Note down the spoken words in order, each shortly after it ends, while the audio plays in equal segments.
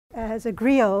as a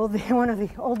griot, one of the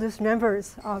oldest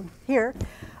members here,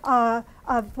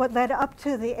 of what led up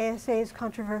to the ASA's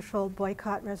controversial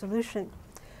boycott resolution.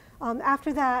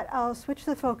 After that, I'll switch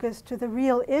the focus to the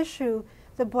real issue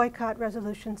the boycott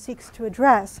resolution seeks to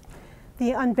address,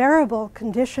 the unbearable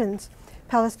conditions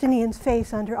Palestinians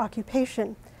face under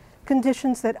occupation,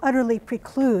 conditions that utterly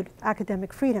preclude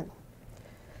academic freedom.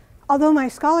 Although my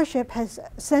scholarship has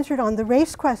centered on the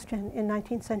race question in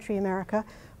 19th century America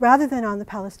rather than on the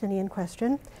Palestinian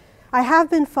question, I have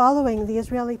been following the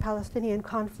Israeli-Palestinian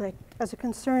conflict as a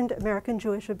concerned American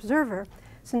Jewish observer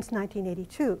since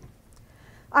 1982.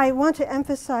 I want to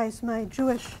emphasize my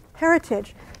Jewish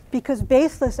heritage because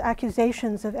baseless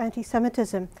accusations of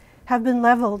anti-Semitism have been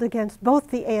leveled against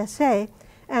both the ASA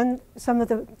and some of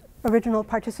the original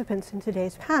participants in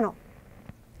today's panel.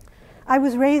 I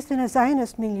was raised in a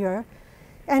Zionist milieu,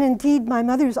 and indeed my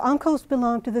mother's uncles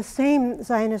belonged to the same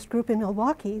Zionist group in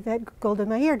Milwaukee that Golda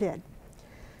Meir did.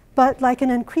 But like an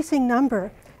increasing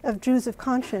number of Jews of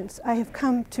conscience, I have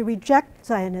come to reject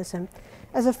Zionism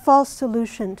as a false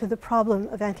solution to the problem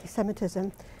of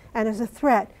anti-Semitism and as a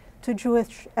threat to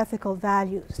Jewish ethical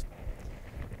values.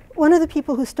 One of the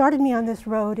people who started me on this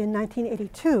road in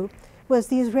 1982 was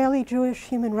the Israeli Jewish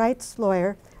human rights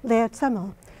lawyer, Leah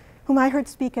Tzemel, whom I heard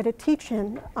speak at a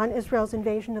teach-in on Israel's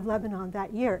invasion of Lebanon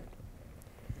that year.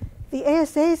 The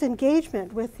ASA's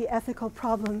engagement with the ethical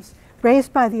problems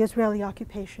raised by the Israeli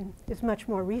occupation is much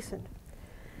more recent.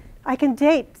 I can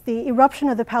date the eruption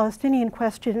of the Palestinian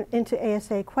question into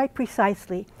ASA quite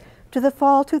precisely to the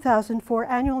fall 2004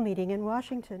 annual meeting in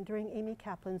Washington during Amy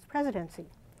Kaplan's presidency.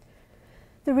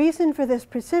 The reason for this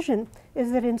precision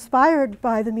is that, inspired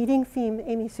by the meeting theme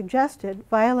Amy suggested,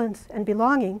 violence and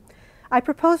belonging, I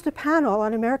proposed a panel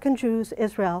on American Jews,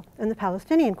 Israel, and the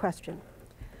Palestinian question.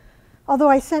 Although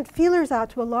I sent feelers out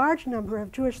to a large number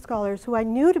of Jewish scholars who I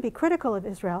knew to be critical of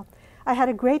Israel, I had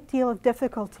a great deal of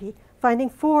difficulty finding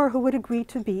 4 who would agree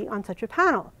to be on such a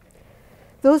panel.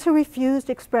 Those who refused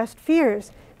expressed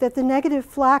fears that the negative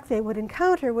flack they would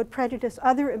encounter would prejudice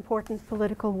other important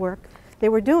political work they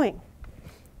were doing.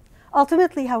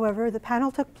 Ultimately, however, the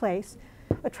panel took place,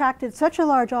 attracted such a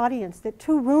large audience that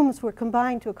 2 rooms were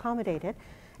combined to accommodate it,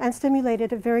 and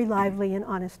stimulated a very lively and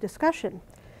honest discussion.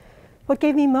 What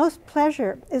gave me most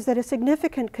pleasure is that a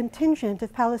significant contingent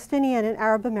of Palestinian and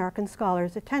Arab American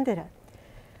scholars attended it.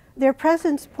 Their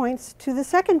presence points to the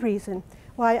second reason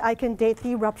why I can date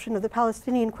the eruption of the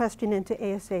Palestinian question into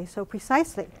ASA so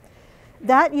precisely.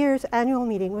 That year's annual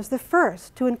meeting was the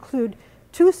first to include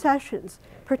 2 sessions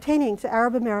pertaining to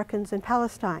Arab Americans and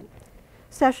Palestine.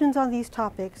 Sessions on these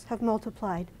topics have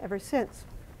multiplied ever since.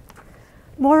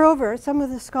 Moreover, some of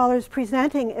the scholars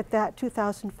presenting at that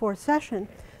 2004 session,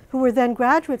 who were then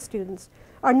graduate students,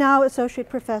 are now associate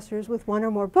professors with 1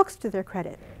 or more books to their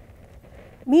credit.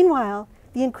 Meanwhile,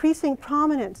 the increasing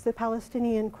prominence the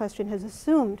Palestinian question has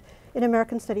assumed in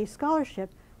American Studies scholarship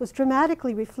was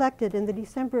dramatically reflected in the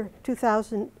December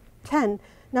 2010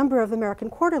 number of American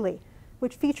Quarterly,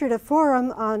 which featured a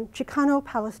forum on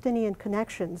Chicano-Palestinian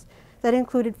connections that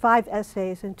included 5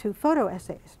 essays and 2 photo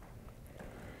essays.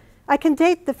 I can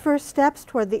date the first steps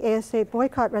toward the ASA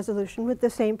boycott resolution with the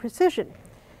same precision,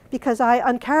 because I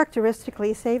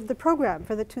uncharacteristically saved the program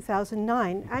for the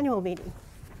 2009 annual meeting.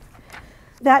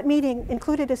 That meeting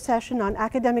included a session on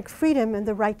academic freedom and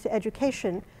the right to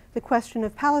education, the question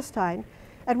of Palestine,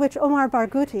 at which Omar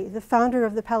Barghouti, the founder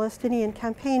of the Palestinian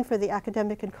Campaign for the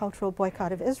Academic and Cultural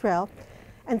Boycott of Israel,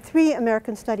 and 3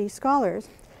 American Studies scholars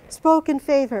spoke in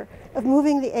favor of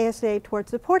moving the ASA toward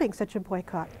supporting such a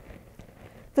boycott.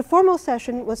 The formal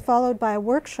session was followed by a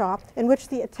workshop in which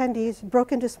the attendees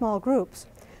broke into small groups,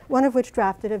 one of which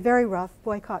drafted a very rough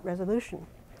boycott resolution.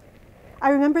 I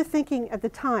remember thinking at the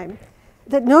time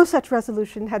that no such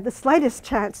resolution had the slightest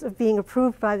chance of being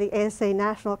approved by the ASA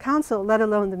National Council, let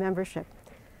alone the membership.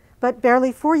 But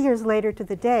barely 4 years later to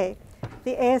the day,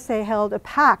 the ASA held a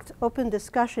packed, open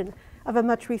discussion of a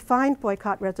much refined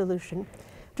boycott resolution,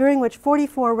 during which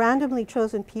 44 randomly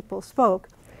chosen people spoke,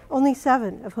 only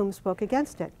 7 of whom spoke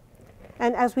against it.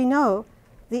 And as we know,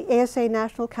 the ASA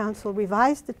National Council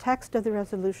revised the text of the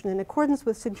resolution in accordance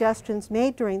with suggestions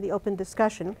made during the open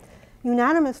discussion,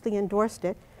 unanimously endorsed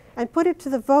it, and put it to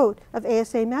the vote of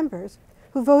ASA members,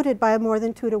 who voted by a more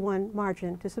than 2-to-1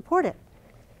 margin to support it.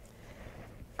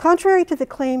 Contrary to the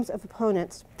claims of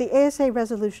opponents, the ASA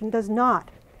resolution does not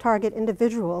target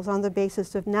individuals on the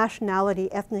basis of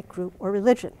nationality, ethnic group, or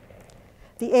religion.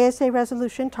 The ASA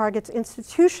resolution targets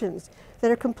institutions that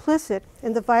are complicit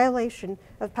in the violation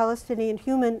of Palestinian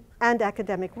human and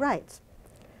academic rights.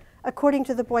 According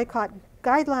to the Boycott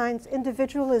guidelines,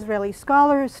 individual Israeli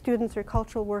scholars, students, or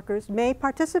cultural workers may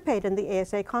participate in the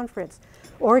ASA conference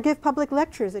or give public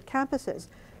lectures at campuses,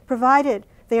 provided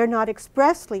they are not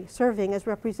expressly serving as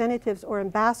representatives or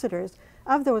ambassadors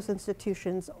of those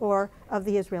institutions or of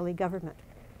the Israeli government.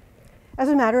 As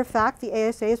a matter of fact, the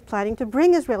ASA is planning to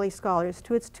bring Israeli scholars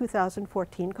to its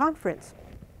 2014 conference.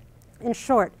 In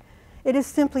short, it is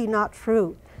simply not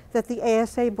true that the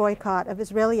ASA boycott of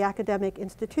Israeli academic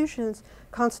institutions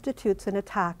constitutes an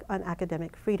attack on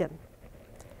academic freedom.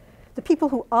 The people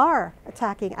who are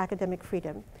attacking academic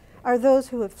freedom are those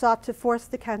who have sought to force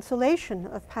the cancellation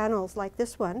of panels like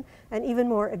this one, and even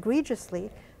more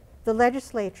egregiously, the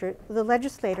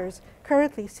legislators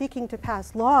currently seeking to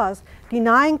pass laws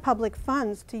denying public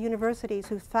funds to universities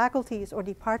whose faculties or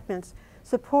departments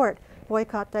support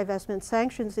boycott, divestment,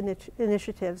 sanctions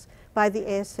initiatives by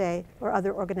the ASA or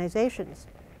other organizations.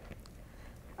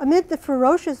 Amid the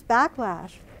ferocious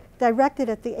backlash directed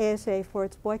at the ASA for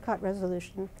its boycott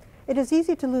resolution, it is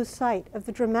easy to lose sight of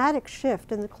the dramatic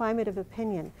shift in the climate of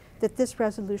opinion that this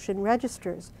resolution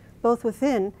registers, both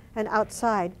within and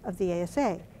outside of the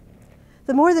ASA.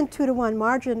 The more than 2-to-1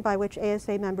 margin by which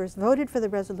ASA members voted for the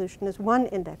resolution is one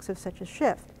index of such a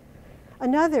shift.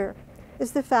 Another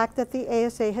is the fact that the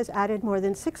ASA has added more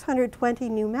than 620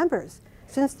 new members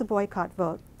since the boycott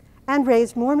vote and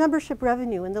raised more membership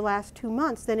revenue in the last 2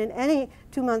 months than in any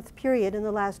 2-month period in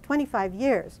the last 25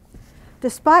 years,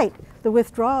 despite the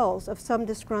withdrawals of some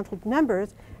disgruntled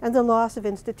members and the loss of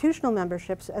institutional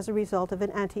memberships as a result of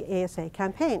an anti-ASA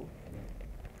campaign.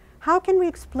 How can we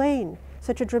explain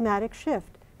such a dramatic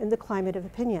shift in the climate of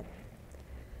opinion?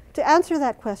 To answer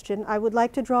that question, I would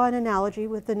like to draw an analogy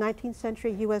with the 19th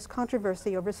century US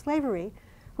controversy over slavery,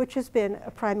 which has been a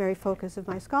primary focus of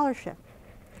my scholarship.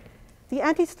 The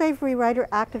anti-slavery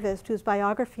writer-activist whose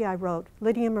biography I wrote,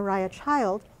 Lydia Mariah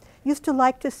Child, used to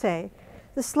like to say,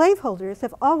 "The slaveholders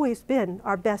have always been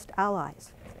our best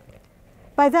allies."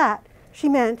 By that, she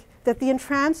meant that the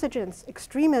intransigence,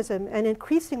 extremism, and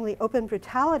increasingly open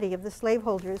brutality of the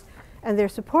slaveholders and their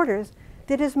supporters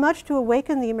did as much to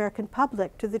awaken the American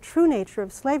public to the true nature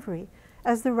of slavery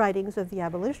as the writings of the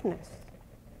abolitionists.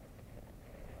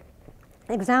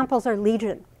 Examples are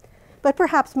legion, but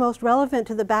perhaps most relevant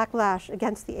to the backlash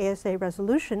against the ASA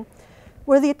resolution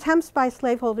were the attempts by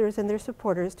slaveholders and their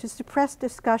supporters to suppress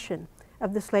discussion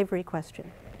of the slavery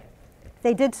question.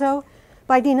 They did so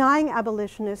by denying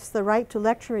abolitionists the right to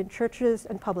lecture in churches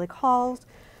and public halls,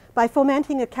 by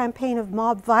fomenting a campaign of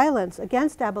mob violence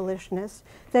against abolitionists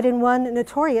that in one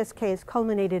notorious case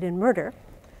culminated in murder,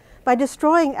 by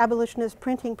destroying abolitionist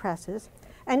printing presses,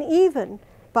 and even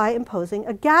by imposing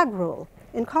a gag rule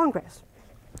in Congress.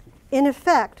 In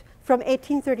effect, from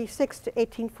 1836 to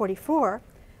 1844,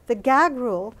 the gag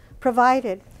rule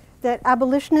provided that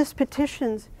abolitionist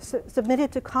petitions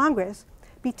submitted to Congress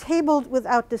be tabled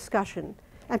without discussion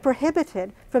and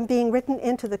prohibited from being written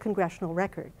into the congressional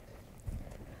record.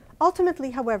 Ultimately,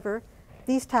 however,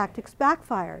 these tactics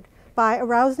backfired by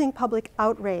arousing public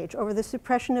outrage over the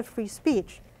suppression of free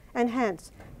speech and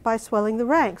hence by swelling the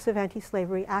ranks of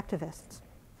anti-slavery activists.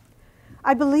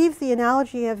 I believe the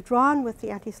analogy I've drawn with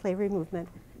the anti-slavery movement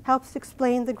helps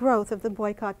explain the growth of the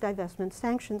boycott, divestment,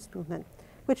 sanctions movement,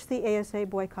 which the ASA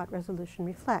boycott resolution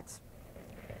reflects.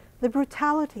 The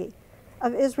brutality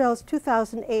of Israel's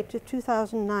 2008 to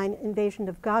 2009 invasion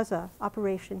of Gaza,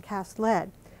 Operation Cast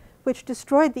Lead, which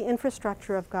destroyed the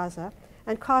infrastructure of Gaza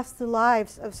and cost the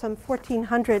lives of some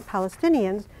 1,400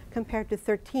 Palestinians compared to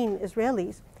 13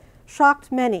 Israelis,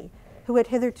 shocked many who had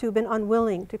hitherto been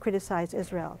unwilling to criticize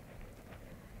Israel.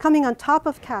 Coming on top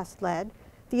of Cast Lead,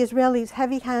 the Israelis'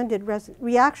 heavy-handed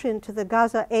reaction to the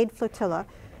Gaza aid flotilla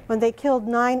when they killed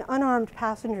 9 unarmed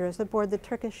passengers aboard the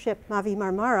Turkish ship Mavi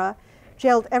Marmara,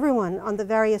 jailed everyone on the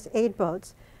various aid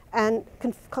boats, and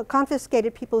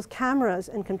confiscated people's cameras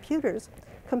and computers,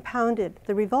 compounded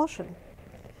the revulsion.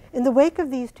 In the wake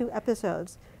of these 2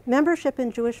 episodes, membership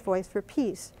in Jewish Voice for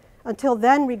Peace, until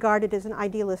then regarded as an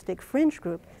idealistic fringe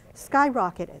group,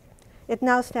 skyrocketed. It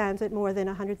now stands at more than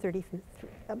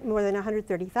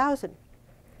 130,000.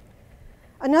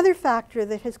 Another factor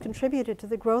that has contributed to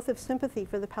the growth of sympathy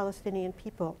for the Palestinian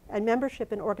people and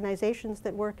membership in organizations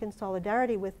that work in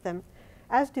solidarity with them,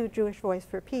 as do Jewish Voice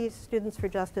for Peace, Students for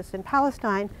Justice in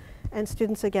Palestine, and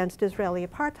Students Against Israeli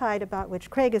Apartheid, about which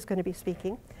Craig is going to be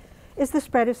speaking, is the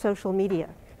spread of social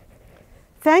media.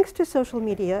 Thanks to social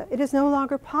media, it is no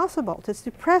longer possible to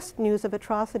suppress news of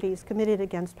atrocities committed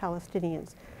against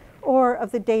Palestinians or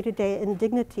of the day-to-day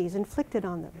indignities inflicted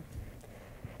on them.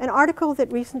 An article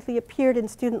that recently appeared in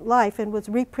Student Life and was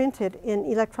reprinted in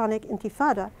Electronic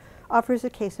Intifada offers a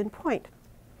case in point.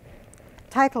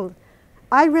 Titled,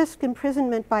 I risked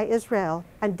imprisonment by Israel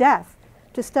and death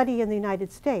to study in the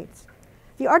United States.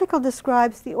 The article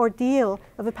describes the ordeal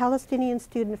of a Palestinian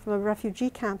student from a refugee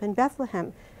camp in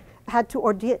Bethlehem had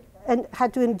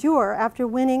to endure after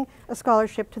winning a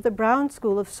scholarship to the Brown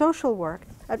School of Social Work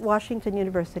at Washington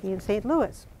University in St.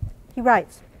 Louis. He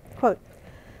writes, quote,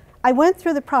 I went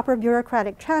through the proper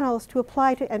bureaucratic channels to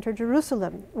apply to enter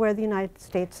Jerusalem, where the United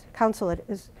States consulate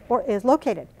is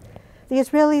located. The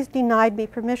Israelis denied me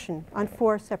permission on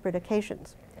 4 separate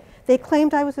occasions. They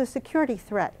claimed I was a security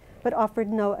threat, but offered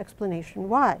no explanation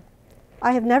why.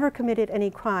 I have never committed any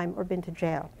crime or been to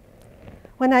jail.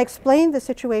 When I explained the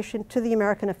situation to the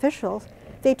American officials,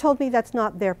 they told me that's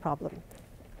not their problem.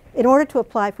 In order to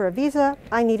apply for a visa,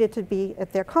 I needed to be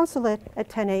at their consulate at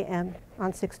 10 a.m.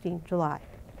 on 16 July.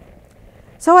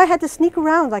 So I had to sneak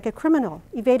around like a criminal,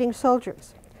 evading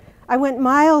soldiers. I went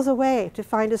miles away to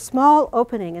find a small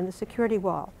opening in the security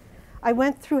wall. I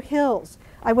went through hills.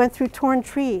 I went through torn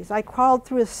trees. I crawled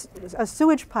through a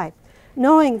sewage pipe,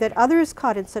 knowing that others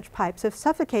caught in such pipes have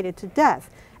suffocated to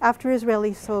death after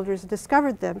Israeli soldiers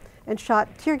discovered them and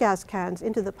shot tear gas cans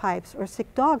into the pipes or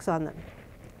sick dogs on them.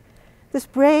 This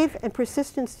brave and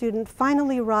persistent student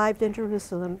finally arrived in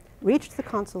Jerusalem, reached the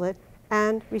consulate,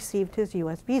 and received his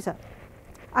US visa.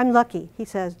 I'm lucky, he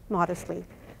says modestly.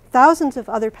 Thousands of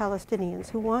other Palestinians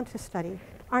who want to study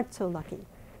aren't so lucky.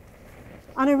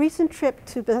 On a recent trip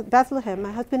to Bethlehem,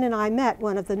 my husband and I met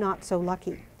one of the not so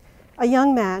lucky, a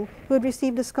young man who had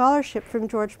received a scholarship from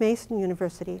George Mason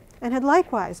University and had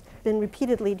likewise been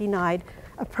repeatedly denied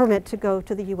a permit to go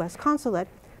to the US consulate,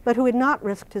 but who had not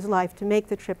risked his life to make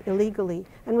the trip illegally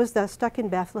and was thus stuck in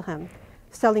Bethlehem,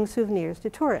 selling souvenirs to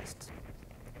tourists.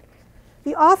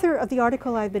 The author of the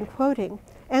article I've been quoting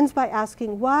ends by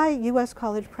asking why US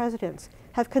college presidents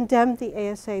have condemned the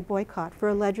ASA boycott for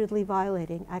allegedly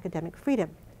violating academic freedom.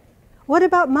 What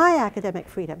about my academic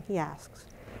freedom, he asks.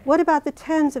 What about the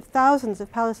tens of thousands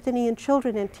of Palestinian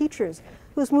children and teachers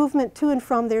whose movement to and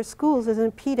from their schools is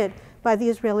impeded by the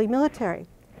Israeli military?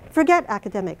 Forget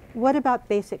academic, what about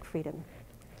basic freedom?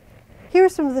 Here are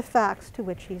some of the facts to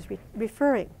which he's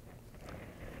referring.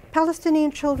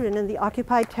 Palestinian children in the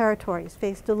occupied territories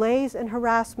face delays and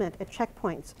harassment at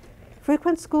checkpoints,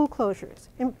 frequent school closures,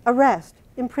 arrest,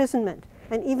 imprisonment,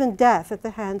 and even death at the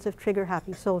hands of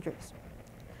trigger-happy soldiers.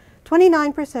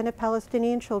 29% of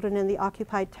Palestinian children in the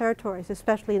occupied territories,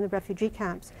 especially in the refugee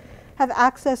camps, have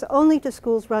access only to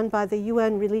schools run by the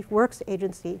UN Relief Works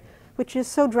Agency, which is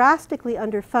so drastically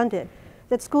underfunded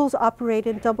that schools operate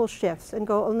in double shifts and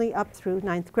go only up through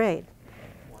 9th grade.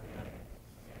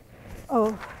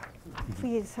 Oh,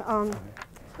 please.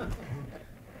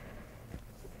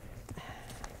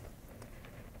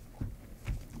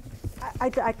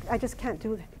 I just can't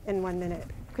do it in 1 minute.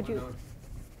 Could you?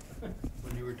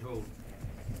 When you were told.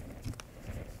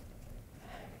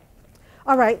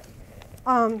 All right.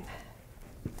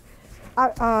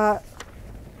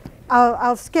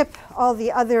 I'll skip all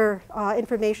the other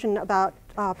information about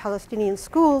Palestinian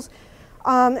schools,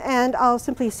 and I'll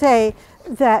simply say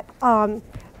that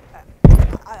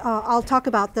I'll talk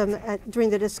about them during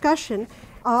the discussion.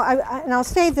 And I'll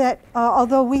say that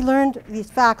although we learned these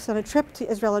facts on a trip to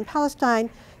Israel and Palestine,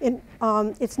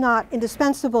 it's not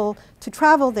indispensable to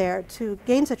travel there to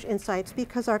gain such insights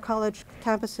because our college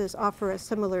campuses offer us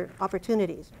similar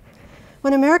opportunities.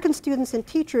 When American students and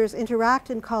teachers interact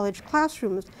in college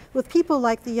classrooms with people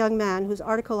like the young man whose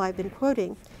article I've been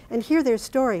quoting and hear their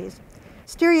stories,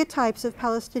 stereotypes of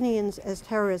Palestinians as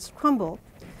terrorists crumble,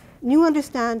 new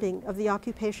understanding of the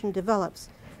occupation develops,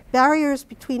 barriers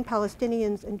between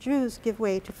Palestinians and Jews give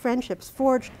way to friendships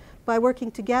forged by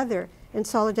working together in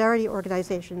solidarity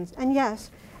organizations, and yes,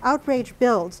 outrage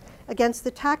builds against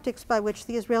the tactics by which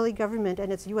the Israeli government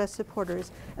and its US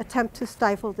supporters attempt to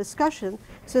stifle discussion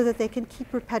so that they can keep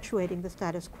perpetuating the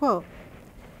status quo.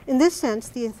 In this sense,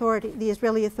 the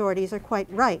Israeli authorities are quite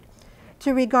right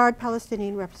to regard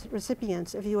Palestinian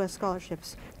recipients of US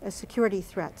scholarships as security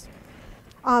threats.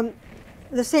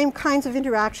 The same kinds of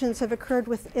interactions have occurred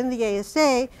within the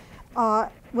ASA.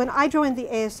 When I joined the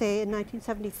ASA in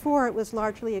 1974, it was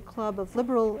largely a club of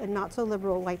liberal and not so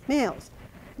liberal white males.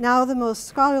 Now the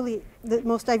most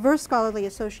diverse scholarly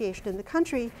association in the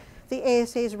country, the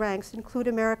ASA's ranks include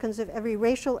Americans of every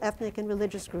racial, ethnic, and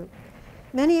religious group.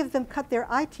 Many of them cut their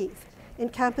eye teeth in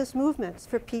campus movements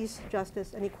for peace,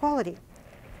 justice, and equality.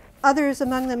 Others,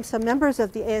 among them some members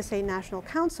of the ASA National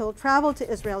Council, traveled to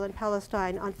Israel and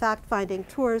Palestine on fact-finding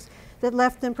tours that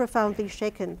left them profoundly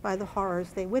shaken by the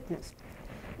horrors they witnessed.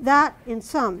 That, in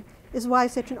sum, is why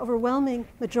such an overwhelming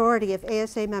majority of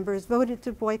ASA members voted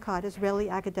to boycott Israeli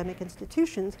academic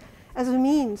institutions as a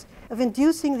means of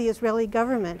inducing the Israeli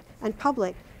government and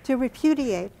public to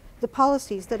repudiate the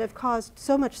policies that have caused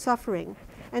so much suffering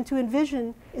and to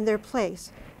envision in their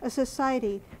place a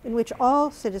society in which all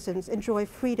citizens enjoy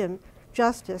freedom,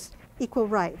 justice, equal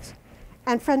rights,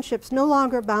 and friendships no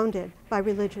longer bounded by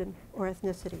religion or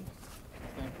ethnicity.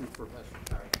 Thank you, Professor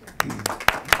Karcher.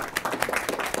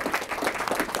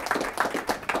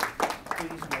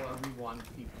 Please will everyone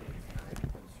keep to time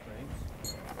constraints.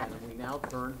 And we now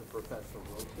turn to Professor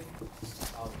Rhodes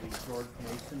of the George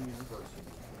Mason University.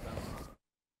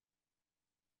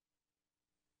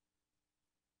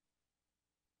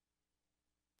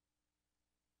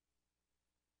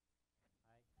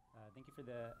 Thank you for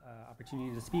the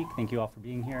opportunity to speak. Thank you all for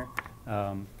being here.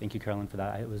 Thank you, Carolyn, for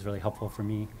that. It was really helpful for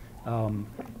me. I'll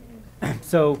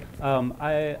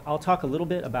talk a little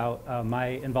bit about my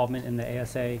involvement in the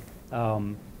ASA,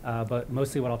 but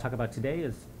mostly what I'll talk about today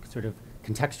is sort of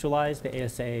contextualize the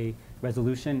ASA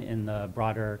resolution in the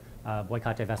broader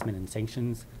boycott, divestment, and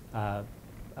sanctions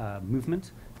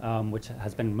movement, which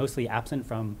has been mostly absent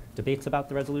from debates about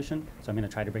the resolution. So I'm going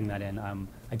to try to bring that in.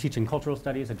 I teach in cultural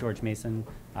studies at George Mason.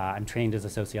 I'm trained as a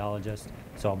sociologist,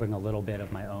 so I'll bring a little bit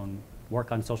of my own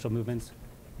work on social movements.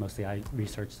 Mostly I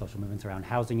research social movements around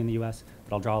housing in the US,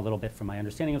 but I'll draw a little bit from my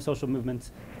understanding of social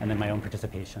movements and then my own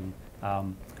participation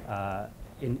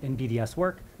in BDS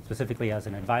work, specifically as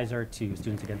an advisor to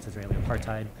Students Against Israeli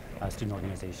Apartheid, a student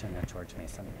organization at George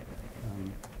Mason.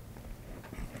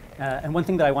 And one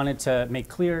thing that I wanted to make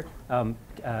clear,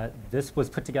 this was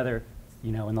put together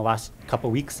in the last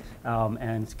couple weeks,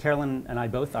 and Carolyn and I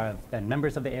both have been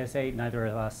members of the ASA. Neither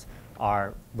of us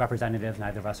are representatives,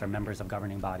 neither of us are members of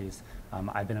governing bodies.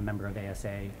 I've been a member of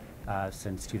ASA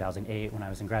since 2008 when I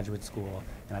was in graduate school,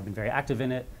 and I've been very active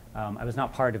in it. I was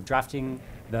not part of drafting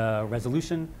the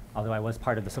resolution, although I was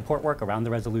part of the support work around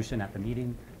the resolution at the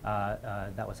meeting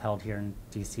that was held here in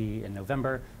DC in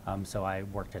November. So I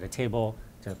worked at a table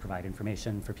to provide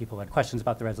information for people who had questions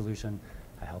about the resolution.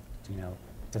 I helped,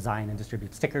 design and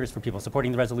distribute stickers for people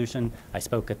supporting the resolution. I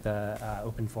spoke at the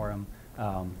open forum,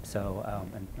 and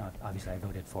obviously I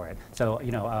voted for it. So,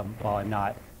 while I'm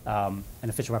not an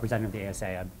official representative of the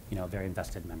ASA, I'm, a very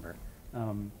invested member.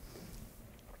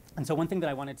 And so one thing that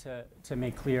I wanted to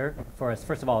make clear for us,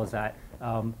 first of all, is that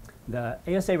the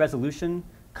ASA resolution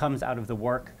comes out of the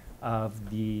work of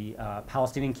the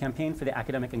Palestinian Campaign for the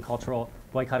Academic and Cultural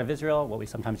Boycott of Israel, what we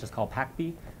sometimes just call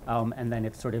PACB, and then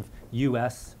its sort of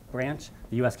US branch,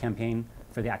 the US Campaign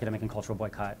for the Academic and Cultural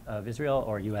Boycott of Israel,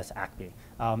 or US ACB.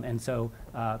 And so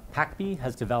PACB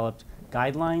has developed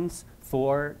guidelines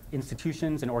for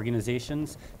institutions and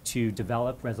organizations to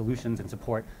develop resolutions in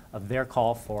support of their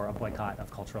call for a boycott of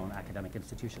cultural and academic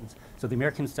institutions. So the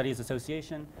American Studies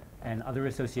Association and other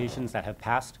associations that have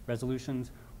passed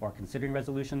resolutions or considering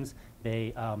resolutions,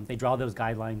 they draw those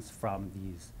guidelines from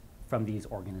these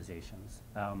organizations.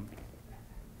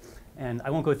 And I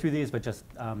won't go through these, but just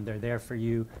they're there for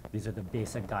you. These are the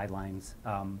basic guidelines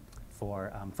from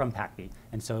PACB.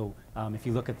 And so if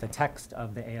you look at the text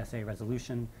of the ASA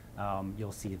resolution,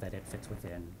 you'll see that it fits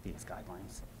within these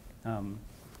guidelines.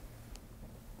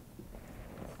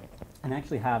 And I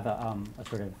actually have a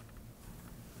sort of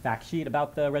fact sheet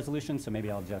about the resolution, so maybe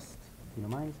I'll just, if you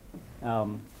don't mind.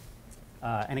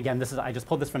 And again, I just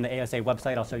pulled this from the ASA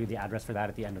website. I'll show you the address for that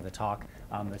at the end of the talk.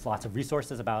 There's lots of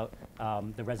resources about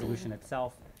the resolution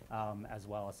itself, as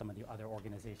well as some of the other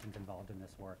organizations involved in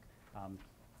this work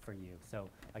for you. So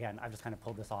again, I've just kind of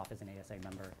pulled this off as an ASA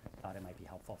member. Thought it might be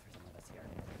helpful for some of us here.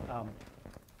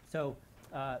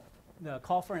 The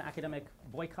call for an academic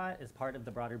boycott is part of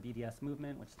the broader BDS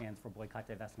movement, which stands for Boycott,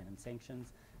 Divestment, and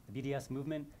Sanctions. The BDS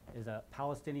movement is a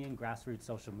Palestinian grassroots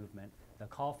social movement. The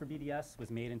call for BDS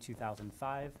was made in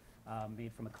 2005,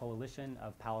 made from a coalition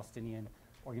of Palestinian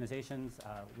organizations,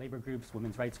 labor groups,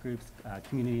 women's rights groups,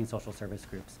 community and social service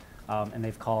groups. And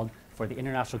they've called for the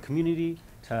international community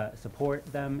to support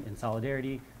them in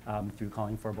solidarity through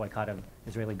calling for a boycott of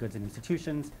Israeli goods and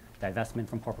institutions, divestment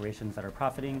from corporations that are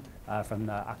profiting from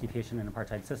the occupation and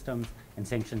apartheid systems, and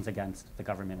sanctions against the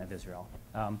government of Israel.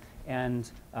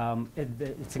 It's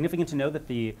significant to know that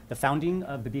the founding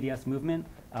of the BDS movement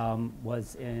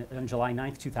was on July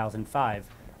 9th, 2005.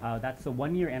 That's the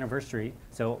 1-year anniversary,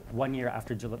 so 1 year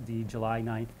after the July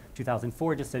 9th,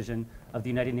 2004 decision of the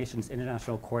United Nations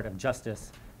International Court of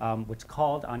Justice, which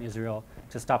called on Israel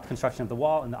to stop construction of the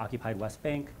wall in the occupied West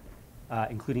Bank,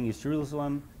 including East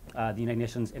Jerusalem. The United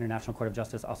Nations International Court of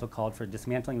Justice also called for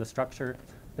dismantling the structure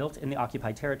built in the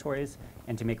occupied territories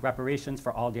and to make reparations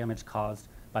for all damage caused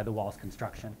by the wall's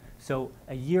construction. So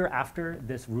a year after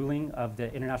this ruling of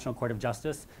the International Court of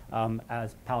Justice,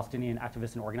 as Palestinian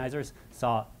activists and organizers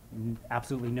saw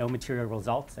absolutely no material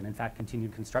results, and in fact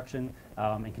continued construction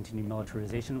and continued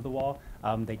militarization of the wall,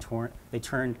 they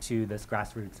turned to this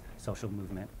grassroots social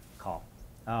movement call.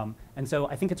 And so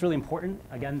I think it's really important,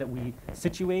 again, that we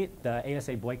situate the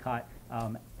ASA boycott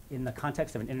in the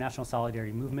context of an international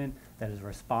solidarity movement that is a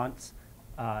response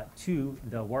to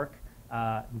the work,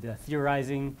 the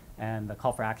theorizing, and the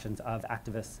call for actions of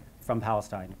activists from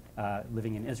Palestine,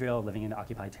 living in Israel, living in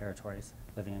occupied territories,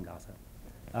 living in Gaza.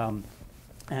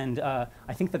 And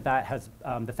I think that has,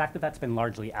 the fact that that's been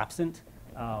largely absent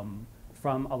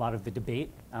from a lot of the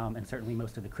debate and certainly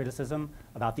most of the criticism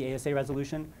about the ASA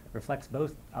resolution reflects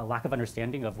both a lack of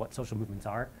understanding of what social movements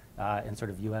are in sort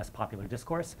of US popular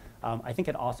discourse. I think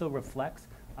it also reflects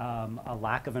a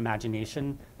lack of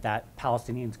imagination that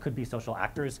Palestinians could be social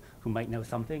actors who might know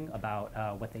something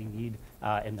about what they need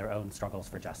in their own struggles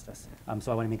for justice.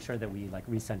 So I want to make sure that we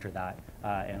recenter that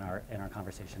in our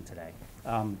conversation today.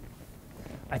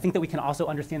 I think that we can also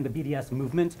understand the BDS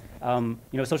movement.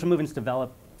 Social movements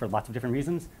develop for lots of different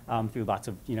reasons, through lots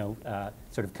of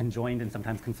sort of conjoined and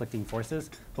sometimes conflicting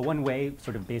forces. But one way,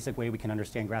 sort of basic way we can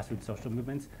understand grassroots social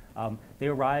movements, they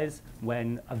arise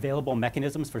when available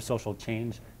mechanisms for social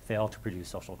change fail to produce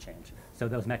social change. So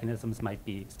those mechanisms might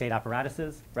be state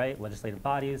apparatuses, right, legislative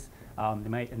bodies. They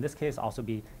might, in this case, also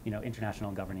be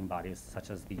international governing bodies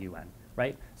such as the UN,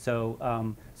 right?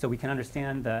 So we can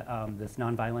understand that this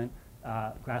nonviolent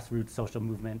grassroots social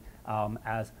movement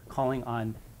as calling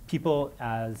on people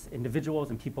as individuals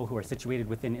and people who are situated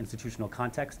within institutional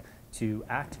context to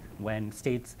act when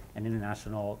states and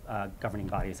international governing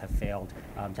bodies have failed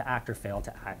to act or failed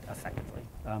to act effectively.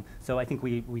 So I think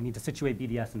we need to situate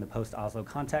BDS in the post-Oslo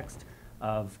context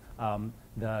of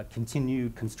the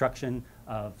continued construction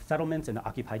of settlements in the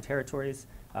occupied territories.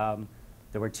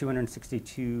 There were just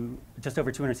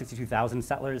over 262,000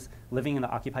 settlers living in the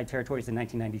occupied territories in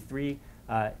 1993.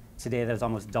 Today, that has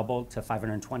almost doubled to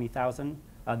 520,000.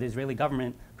 The Israeli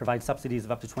government provides subsidies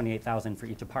of up to 28,000 for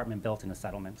each apartment built in a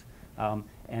settlement.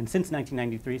 And since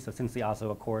 1993, so since the Oslo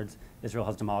Accords, Israel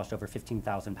has demolished over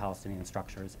 15,000 Palestinian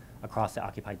structures across the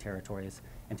occupied territories.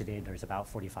 And today, there's about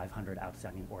 4,500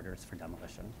 outstanding orders for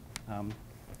demolition.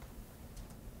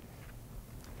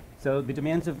 So the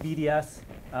demands of BDS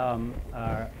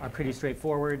are pretty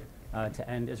straightforward. To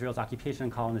end Israel's occupation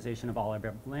and colonization of all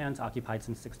Arab lands occupied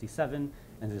since '67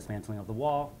 and the dismantling of the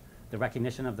wall, the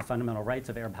recognition of the fundamental rights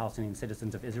of Arab Palestinian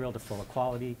citizens of Israel to full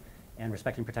equality, and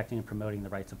respecting, protecting, and promoting the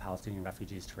rights of Palestinian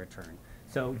refugees to return.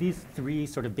 So these three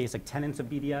sort of basic tenets of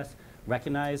BDS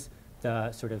recognize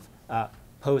the sort of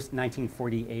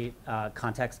post-1948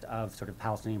 context of sort of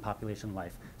Palestinian population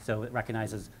life. So it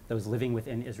recognizes those living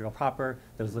within Israel proper,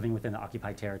 those living within the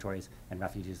occupied territories, and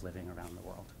refugees living around the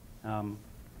world.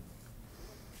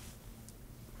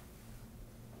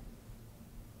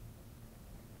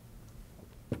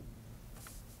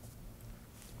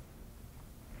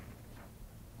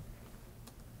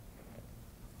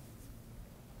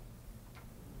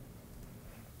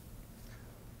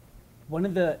 One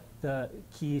of the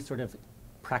key sort of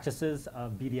practices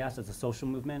of BDS as a social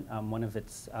movement, one of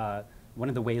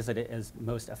the ways that it is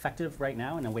most effective right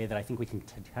now, in a way that I think we can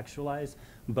contextualize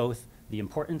both the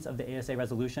importance of the ASA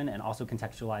resolution and also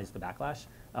contextualize the backlash,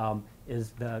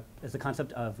 is the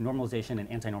concept of normalization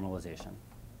and anti-normalization.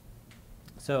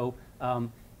 So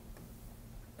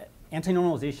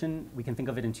anti-normalization, we can think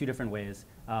of it in two different ways.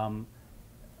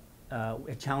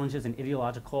 It challenges an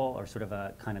ideological or sort of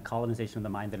a kind of colonization of the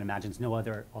mind that imagines no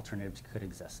other alternatives could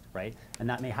exist, right? And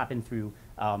that may happen through,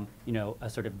 a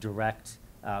sort of direct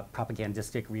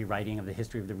propagandistic rewriting of the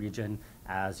history of the region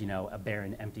as, a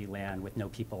barren, empty land with no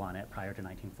people on it prior to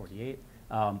 1948.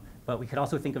 But we could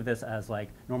also think of this as like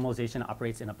normalization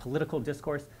operates in a political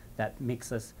discourse that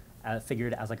makes us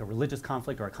figured as like a religious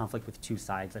conflict or a conflict with two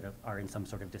sides that are in some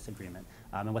sort of disagreement.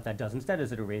 And what that does instead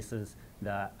is it erases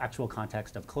the actual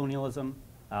context of colonialism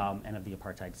and of the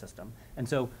apartheid system. And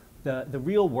so the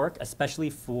real work, especially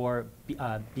for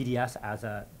BDS as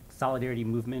a solidarity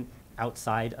movement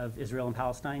outside of Israel and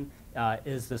Palestine,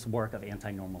 is this work of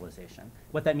anti-normalization.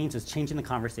 What that means is changing the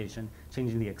conversation,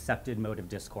 changing the accepted mode of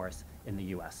discourse in the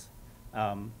US.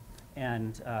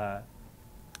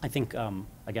 I think,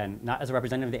 again, not as a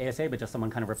representative of the ASA, but just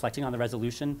someone kind of reflecting on the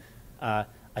resolution, I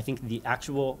think the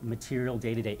actual material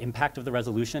day-to-day impact of the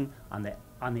resolution on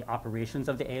the operations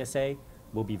of the ASA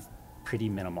will be pretty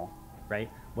minimal, right?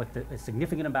 What is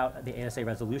significant about the ASA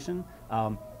resolution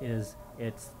is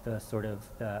it's the sort of,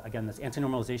 again, this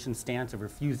anti-normalization stance of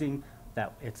refusing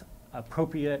that it's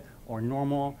appropriate or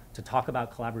normal to talk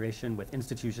about collaboration with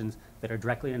institutions that are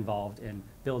directly involved in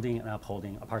building and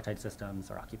upholding apartheid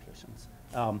systems or occupations.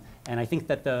 And I think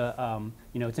that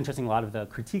it's interesting, a lot of the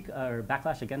critique or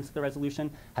backlash against the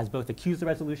resolution has both accused the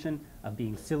resolution of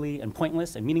being silly and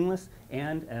pointless and meaningless,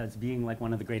 and as being like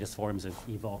one of the greatest forms of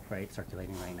evil, right,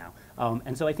 circulating right now.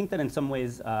 And so I think that in some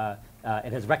ways it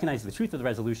has recognized the truth of the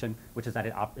resolution, which is that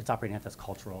it's operating at this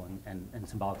cultural and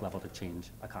symbolic level to change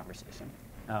a conversation.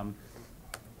 Go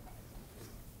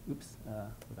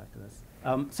back to this.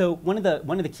 So one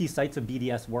of the key sites of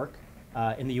BDS work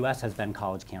in the US has been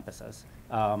college campuses.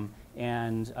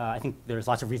 I think there's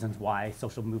lots of reasons why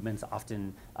social movements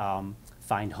often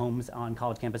find homes on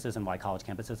college campuses, and why college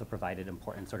campuses have provided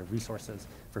important sort of resources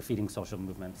for feeding social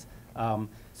movements.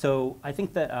 So I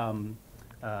think that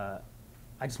I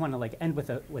just want to end with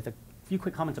a few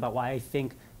quick comments about why I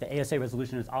think the ASA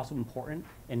resolution is also important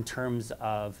in terms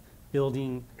of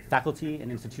building faculty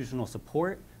and institutional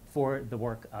support for the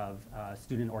work of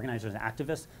student organizers and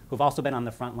activists who've also been on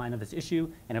the front line of this issue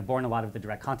and have borne a lot of the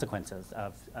direct consequences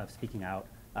of speaking out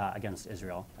against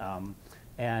Israel.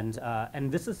 And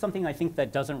this is something I think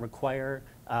that doesn't require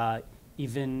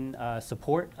even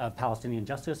support of Palestinian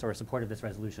justice or support of this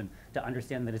resolution, to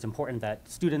understand that it's important that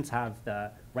students have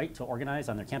the right to organize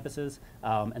on their campuses,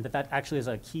 and that actually is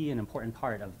a key and important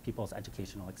part of people's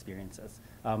educational experiences.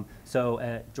 So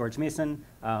at George Mason,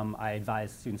 I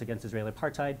advise Students Against Israeli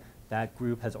Apartheid. That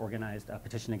group has organized a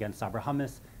petition against Sabra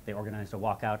Hummus. They organized a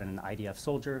walkout and an IDF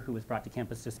soldier who was brought to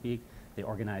campus to speak. They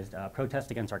organized a protest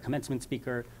against our commencement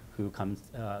speaker, who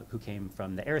came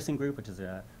from the Arison group, which is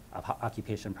a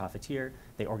occupation profiteer.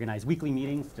 They organize weekly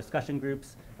meetings, discussion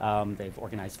groups. They've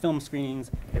organized film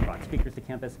screenings. They brought speakers to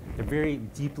campus. They're very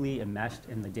deeply enmeshed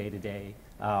in the day-to-day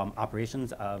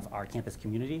operations of our campus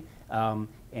community. For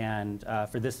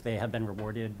this, they have been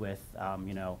rewarded with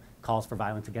calls for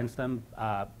violence against them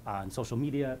on social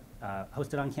media,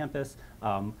 hosted on campus,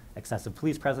 excessive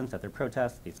police presence at their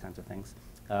protests, these kinds of things.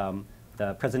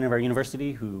 The president of our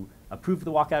university, who approved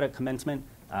the walkout at commencement,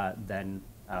 then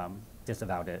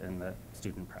disavowed it in the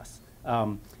student press.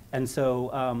 And so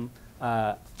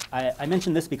I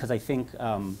mention this because I think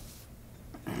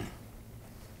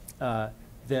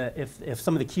if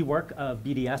some of the key work of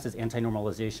BDS is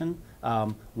anti-normalization,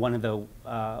 one of the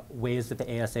ways that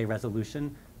the ASA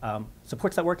resolution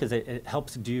supports that work is it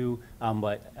helps do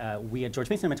what we at George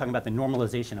Mason have been talking about, the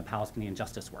normalization of Palestinian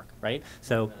justice work, right?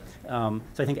 So, so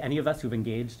I think any of us who've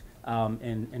engaged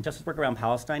in justice work around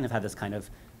Palestine have had this kind of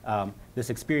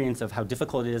this experience of how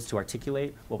difficult it is to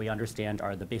articulate what we understand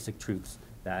are the basic truths,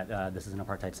 that this is an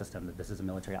apartheid system, that this is a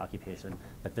military occupation,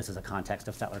 that this is a context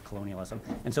of settler colonialism.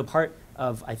 And so part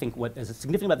of, I think, what is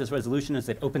significant about this resolution is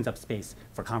it opens up space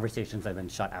for conversations that have been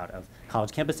shut out of college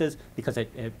campuses, because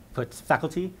it puts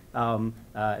faculty,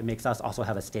 it makes us also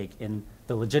have a stake in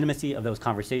the legitimacy of those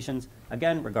conversations,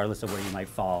 again, regardless of where you might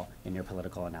fall in your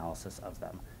political analysis of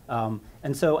them.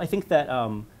 And so I think that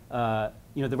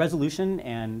the resolution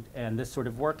and this sort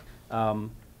of work,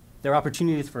 there are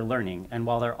opportunities for learning, and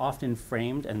while they're often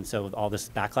framed, and so all this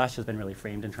backlash has been really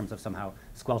framed in terms of somehow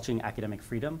squelching academic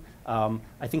freedom,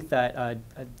 I think that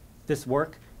this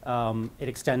work, it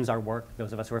extends our work,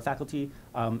 those of us who are faculty,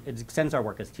 it extends our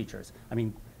work as teachers. I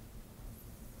mean,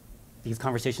 these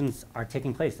conversations are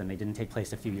taking place, and they didn't take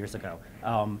place a few years ago.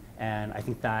 And I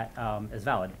think that is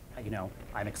valid.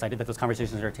 I'm excited that those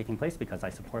conversations are taking place because I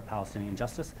support Palestinian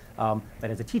justice. But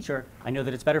as a teacher, I know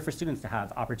that it's better for students to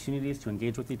have opportunities to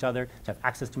engage with each other, to have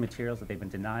access to materials that they've been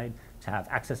denied, to have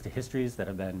access to histories that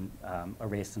have been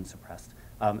erased and suppressed.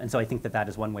 And so I think that that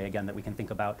is one way, again, that we can think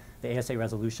about the ASA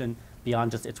resolution beyond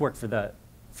just its work for the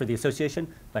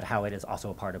association, but how it is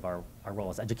also a part of our role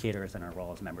as educators and our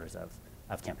role as members of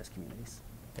campus communities.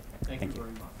 Thank you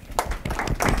very much.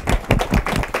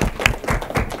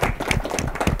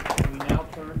 We now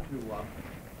turn to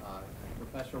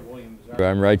Professor William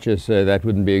Zartman. I'm righteous, that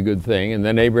wouldn't be a good thing. And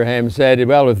then Abraham said,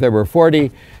 well, if there were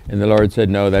 40, and the Lord said,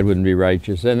 no, that wouldn't be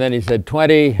righteous. And then he said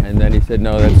 20, and then he said,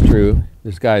 no, that's true.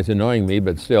 This guy's annoying me,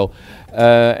 but still.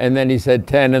 And then he said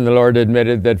 10, and the Lord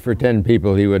admitted that for 10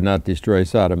 people he would not destroy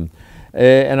Sodom.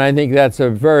 And I think that's a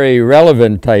very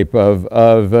relevant type of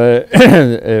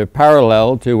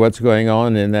parallel to what's going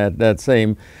on in that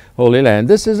same Holy Land.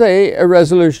 This is a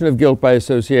resolution of guilt by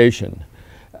association.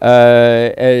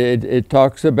 It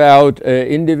talks about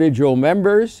individual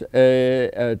members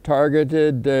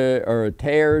targeted or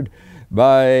tarred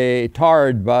by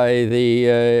the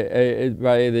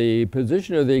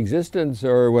position of the existence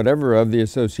or whatever of the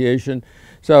association.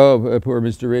 So poor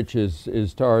Mr. Rich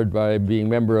is tarred by being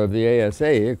member of the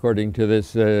ASA, according to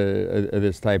this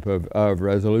this type of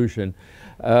resolution.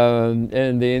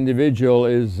 and the individual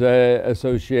is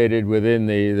associated within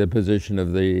the position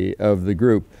of the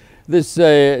group. This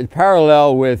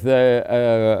parallel with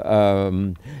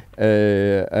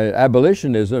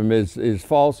abolitionism is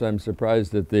false. I'm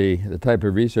surprised at the type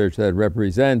of research that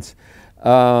represents.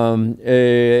 It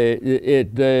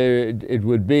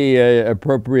would be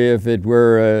appropriate if it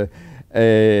were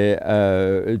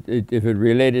if it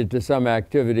related to some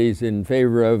activities in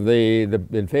favor of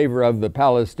the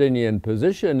Palestinian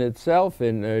position itself,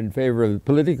 in favor of the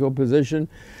political position,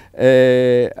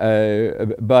 but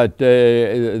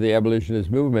the abolitionist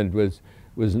movement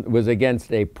was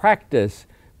against a practice,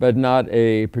 but not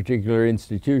a particular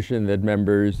institution that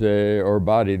members or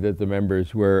body that the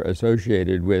members were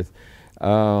associated with.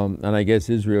 And I guess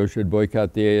Israel should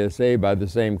boycott the ASA by the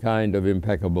same kind of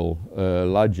impeccable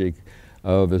logic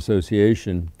of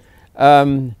association.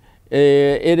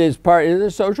 It is part of the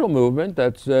social movement.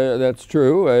 That's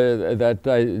true. That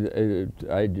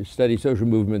I study social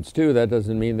movements too. That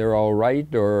doesn't mean they're all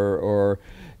right, or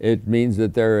it means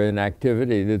that they're an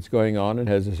activity that's going on and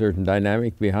has a certain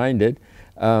dynamic behind it.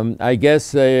 I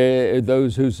guess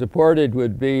those who support it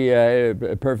would be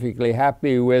perfectly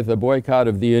happy with a boycott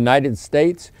of the United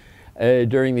States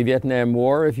during the Vietnam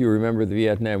War, if you remember the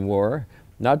Vietnam War.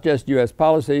 Not just U.S.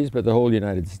 policies, but the whole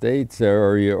United States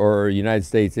or United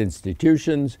States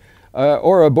institutions,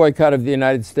 or a boycott of the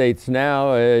United States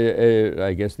now.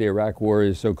 I guess the Iraq War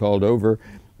is so-called over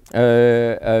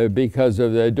because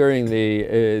of during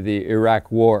the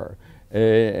Iraq War.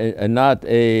 Not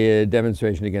a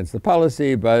demonstration against the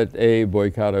policy, but a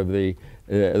boycott of the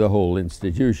whole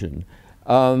institution.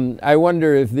 I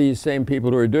wonder if these same people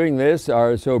who are doing this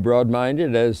are so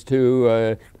broad-minded as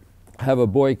to have a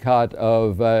boycott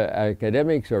of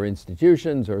academics or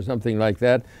institutions or something like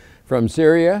that from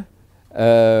Syria,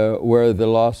 where the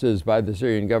losses by the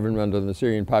Syrian government on the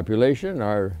Syrian population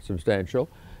are substantial.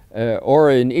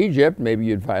 Or in Egypt, maybe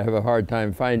you'd have a hard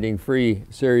time finding free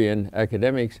Syrian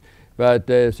academics, but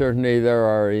certainly there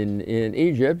are in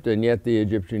Egypt, and yet the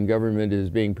Egyptian government is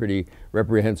being pretty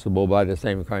reprehensible by the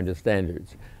same kind of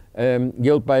standards.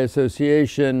 Guilt by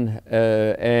association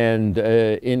and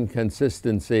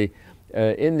inconsistency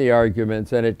in the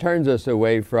arguments, and it turns us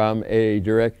away from a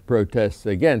direct protest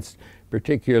against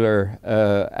particular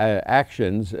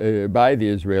actions by the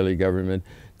Israeli government.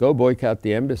 Go boycott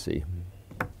the embassy.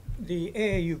 The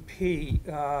AAUP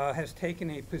has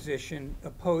taken a position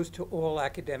opposed to all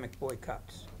academic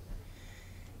boycotts,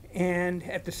 and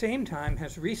at the same time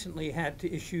has recently had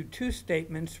to issue 2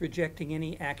 statements rejecting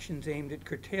any actions aimed at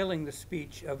curtailing the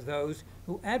speech of those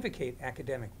who advocate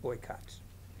academic boycotts.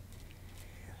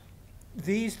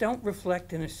 These don't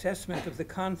reflect an assessment of the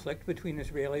conflict between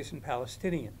Israelis and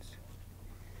Palestinians.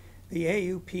 The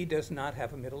AAUP does not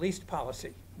have a Middle East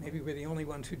policy. Maybe we're the only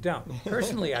ones who don't.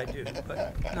 Personally, I do,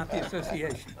 but not the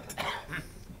association.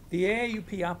 The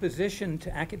AAUP opposition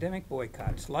to academic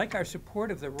boycotts, like our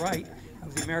support of the right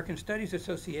of the American Studies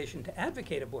Association to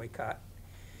advocate a boycott,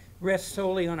 rests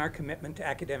solely on our commitment to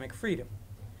academic freedom.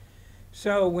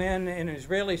 So when an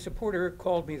Israeli supporter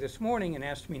called me this morning and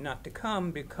asked me not to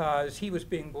come because he was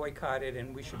being boycotted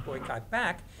and we should boycott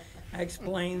back, I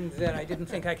explained that I didn't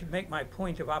think I could make my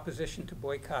point of opposition to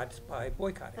boycotts by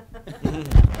boycotting.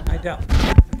 I don't.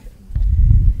 Okay.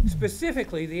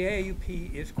 Specifically, the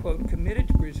AAUP is, quote, committed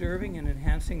to preserving and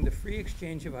enhancing the free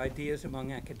exchange of ideas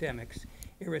among academics,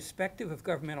 irrespective of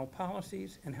governmental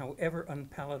policies and however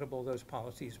unpalatable those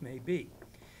policies may be.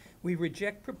 We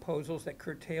reject proposals that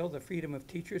curtail the freedom of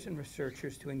teachers and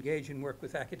researchers to engage and work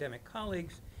with academic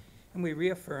colleagues, and we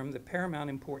reaffirm the paramount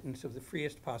importance of the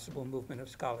freest possible movement of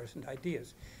scholars and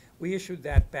ideas. We issued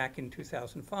that back in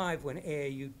 2005 when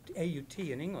AUT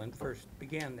in England first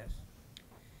began this.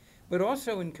 But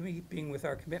also in keeping with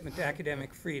our commitment to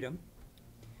academic freedom,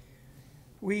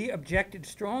 we objected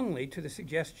strongly to the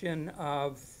suggestion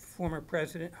of former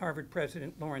Harvard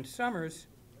President Lawrence Summers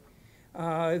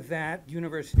that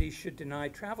universities should deny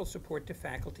travel support to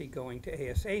faculty going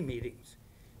to ASA meetings,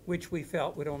 which we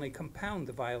felt would only compound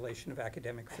the violation of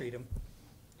academic freedom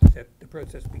that the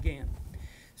process began.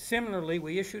 Similarly,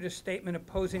 we issued a statement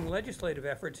opposing legislative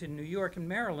efforts in New York and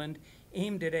Maryland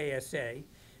aimed at ASA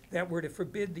that were to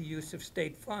forbid the use of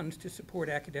state funds to support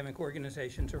academic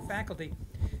organizations or faculty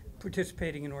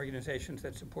participating in organizations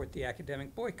that support the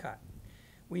academic boycott.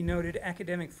 We noted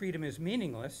academic freedom is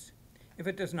meaningless if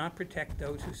it does not protect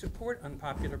those who support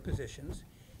unpopular positions,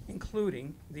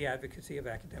 including the advocacy of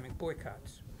academic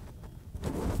boycotts.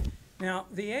 Now,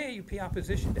 the AAUP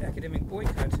opposition to academic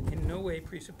boycotts in no way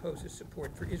presupposes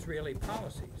support for Israeli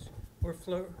policies or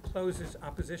closes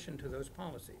opposition to those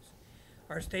policies.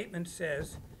 Our statement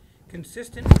says,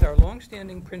 Consistent with our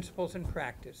longstanding principles and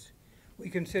practice, we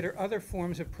consider other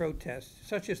forms of protest,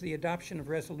 such as the adoption of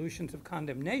resolutions of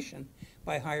condemnation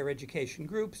by higher education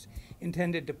groups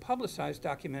intended to publicize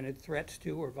documented threats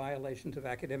to or violations of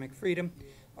academic freedom,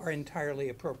 are entirely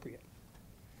appropriate.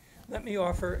 Let me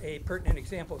offer a pertinent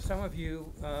example. Some of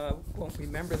you won't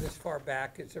remember this far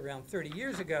back. It's around 30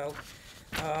 years ago.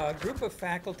 A group of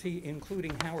faculty,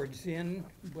 including Howard Zinn,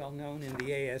 well known in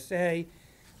the ASA,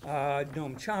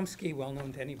 Noam Chomsky, well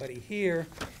known to anybody here,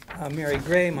 Mary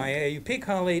Gray, my AAUP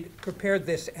colleague, prepared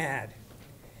this ad.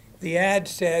 The ad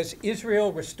says,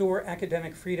 "Israel restore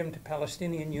academic freedom to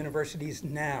Palestinian universities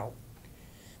now.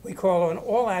 We call on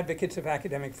all advocates of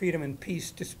academic freedom and peace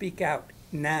to speak out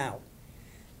now."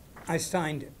 I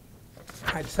signed it.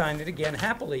 I'd sign it again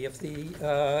happily if the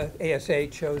ASA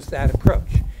chose that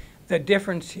approach. The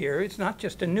difference here, it's not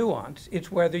just a nuance,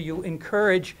 it's whether you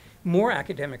encourage more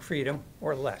academic freedom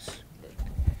or less.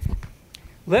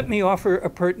 Let me offer a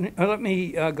let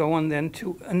me go on then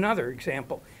to another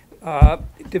example.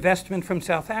 Divestment from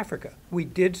South Africa. We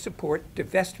did support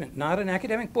divestment, not an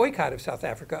academic boycott of South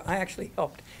Africa. I actually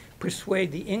helped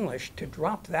persuade the English to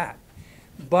drop that.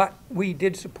 But we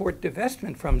did support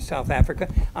divestment from South Africa.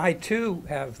 I, too,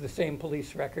 have the same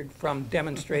police record from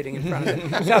demonstrating in front of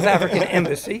the South African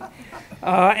embassy.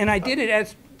 And I did it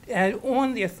as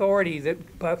on the authority that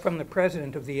from the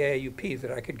president of the AAUP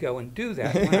that I could go and do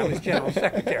that when I was general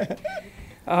secretary.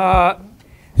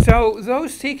 So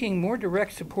those seeking more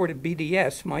direct support of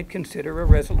BDS might consider a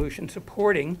resolution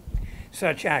supporting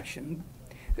such action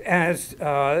as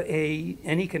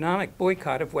an economic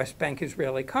boycott of West Bank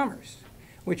Israeli commerce,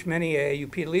 which many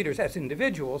AAUP leaders, as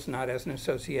individuals, not as an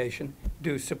association,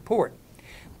 do support.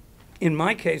 In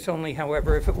my case only,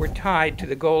 however, if it were tied to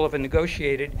the goal of a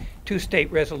negotiated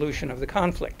two-state resolution of the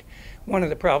conflict. One of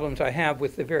the problems I have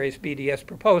with the various BDS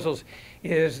proposals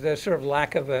is the sort of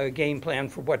lack of a game plan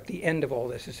for what the end of all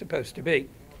this is supposed to be.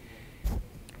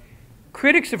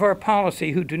 Critics of our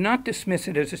policy who do not dismiss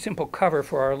it as a simple cover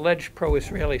for our alleged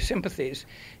pro-Israeli sympathies,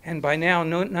 and by now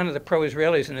none of the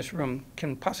pro-Israelis in this room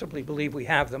can possibly believe we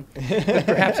have them, but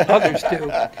perhaps others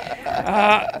do,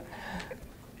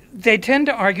 they tend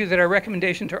to argue that our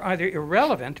recommendations are either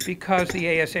irrelevant because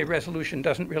the ASA resolution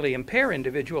doesn't really impair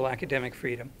individual academic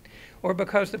freedom, or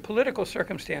because the political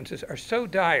circumstances are so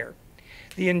dire,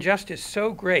 the injustice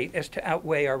so great as to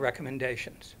outweigh our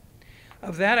recommendations.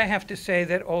 Of that, I have to say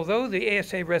that although the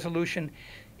ASA resolution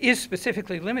is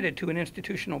specifically limited to an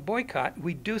institutional boycott,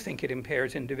 we do think it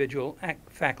impairs individual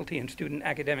faculty and student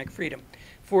academic freedom.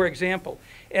 For example,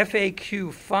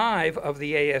 FAQ 5 of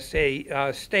the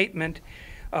ASA statement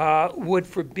would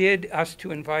forbid us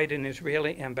to invite an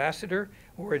Israeli ambassador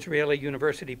or Israeli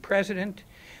university president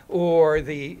or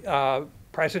the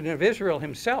president of Israel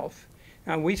himself.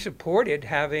 We supported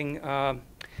having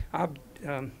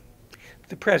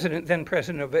the then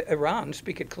president of Iran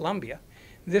speak at Columbia.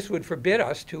 This would forbid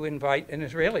us to invite an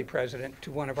Israeli president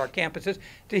to one of our campuses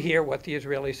to hear what the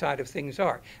Israeli side of things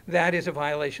are. That is a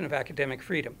violation of academic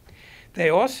freedom. They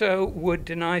also would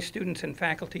deny students and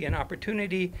faculty an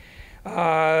opportunity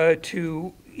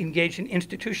to engage in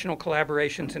institutional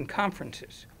collaborations and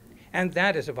conferences, and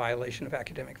that is a violation of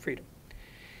academic freedom.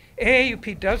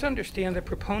 AAUP does understand that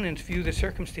proponents view the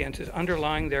circumstances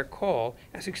underlying their call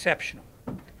as exceptional.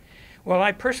 While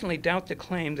I personally doubt the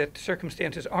claim that the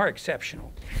circumstances are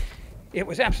exceptional, it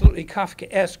was absolutely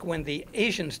Kafkaesque when the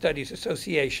Asian Studies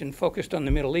Association focused on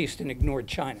the Middle East and ignored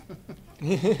China.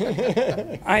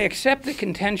 I accept the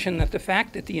contention that the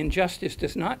fact that the injustice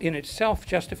does not in itself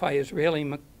justify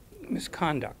Israeli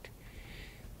misconduct.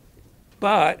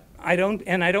 But I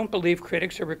don't believe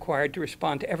critics are required to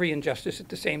respond to every injustice at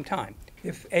the same time.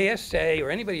 If ASA or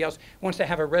anybody else wants to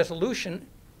have a resolution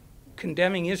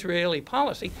condemning Israeli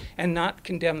policy and not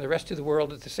condemn the rest of the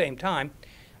world at the same time,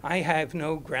 I have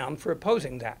no ground for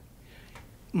opposing that.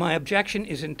 My objection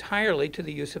is entirely to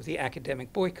the use of the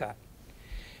academic boycott.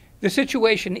 The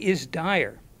situation is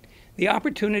dire. The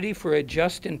opportunity for a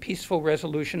just and peaceful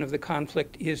resolution of the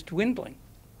conflict is dwindling.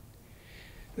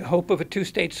 The hope of a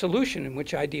two-state solution, in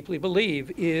which I deeply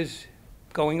believe, is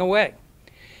going away.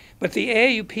 But the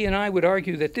AAUP and I would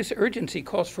argue that this urgency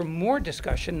calls for more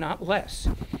discussion, not less.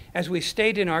 As we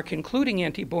state in our concluding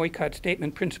anti-boycott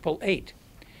statement, Principle 8,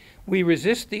 we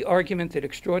resist the argument that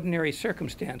extraordinary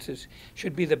circumstances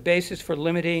should be the basis for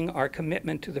limiting our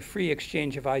commitment to the free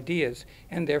exchange of ideas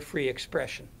and their free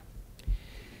expression.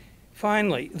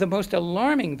 Finally, the most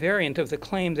alarming variant of the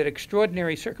claim that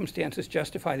extraordinary circumstances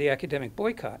justify the academic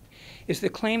boycott is the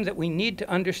claim that we need to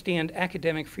understand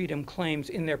academic freedom claims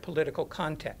in their political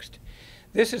context.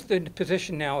 This is the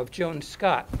position now of Joan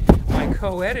Scott, my my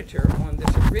co-editor on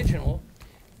this original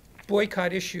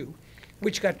boycott issue,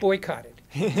 which got boycotted.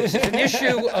 This is an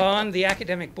issue on the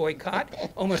academic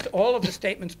boycott. Almost all of the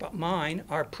statements but mine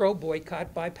are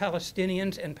pro-boycott by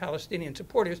Palestinians and Palestinian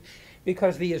supporters,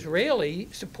 because the Israeli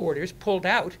supporters pulled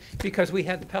out because we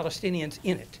had the Palestinians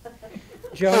in it.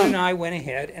 Joan and I went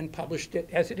ahead and published it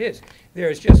as it is. There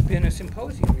has just been a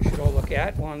symposium you should all look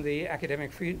at on the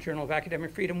Journal of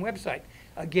Academic Freedom website.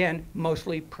 Again,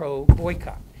 mostly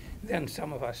pro-boycott. Then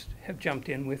some of us have jumped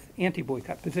in with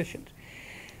anti-boycott positions.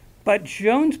 But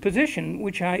Joan's position,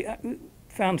 which I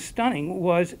found stunning,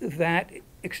 was that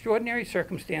extraordinary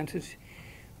circumstances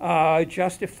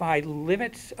justify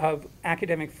limits of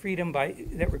academic freedom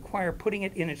that require putting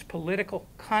it in its political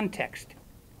context.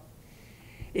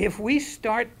 If we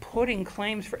start putting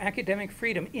claims for academic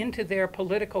freedom into their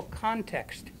political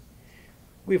context,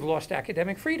 we've lost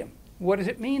academic freedom. What does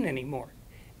it mean anymore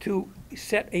to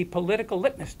set a political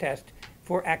litmus test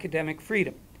for academic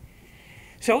freedom?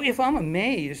 So if I'm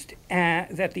amazed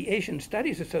that the Asian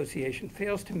Studies Association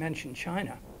fails to mention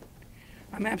China,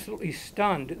 I'm absolutely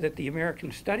stunned that the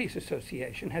American Studies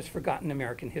Association has forgotten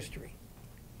American history.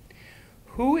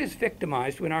 Who is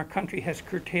victimized when our country has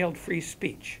curtailed free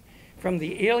speech? From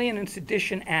the Alien and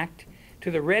Sedition Act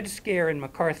to the Red Scare and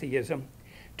McCarthyism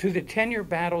to the tenure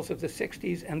battles of the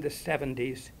 60s and the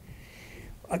 70s,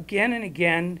 again and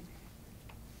again,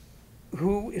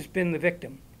 who has been the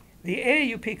victim? The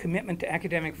AAUP commitment to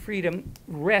academic freedom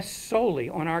rests solely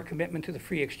on our commitment to the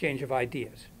free exchange of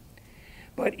ideas.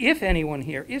 But if anyone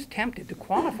here is tempted to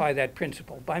qualify that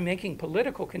principle by making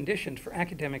political conditions for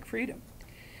academic freedom,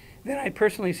 then I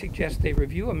personally suggest they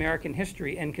review American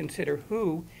history and consider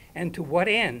who and to what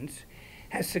ends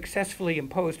has successfully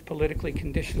imposed politically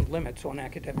conditioned limits on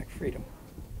academic freedom.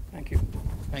 Thank you.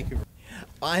 Thank you.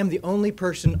 I am the only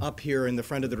person up here in the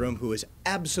front of the room who is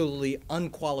absolutely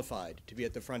unqualified to be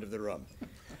at the front of the room.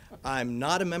 I'm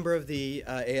not a member of the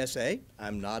ASA.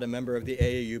 I'm not a member of the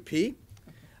AAUP.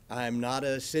 I'm not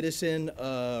a citizen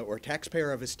or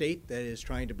taxpayer of a state that is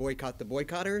trying to boycott the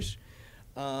boycotters.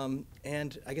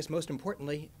 And I guess most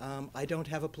importantly, I don't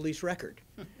have a police record.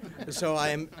 So I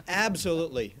am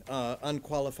absolutely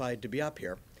unqualified to be up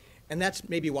here. And that's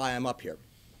maybe why I'm up here.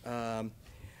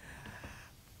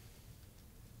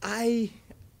 I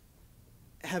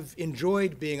have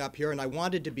enjoyed being up here, and I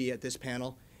wanted to be at this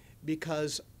panel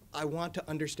because I want to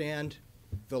understand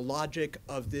the logic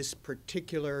of this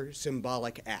particular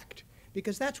symbolic act,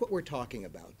 because that's what we're talking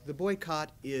about. The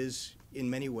boycott is, in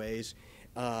many ways,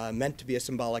 meant to be a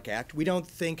symbolic act. We don't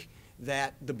think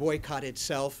that the boycott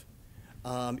itself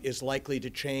is likely to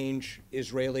change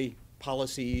Israeli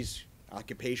policies,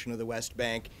 occupation of the West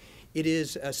Bank. It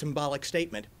is a symbolic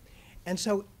statement. And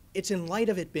so it's in light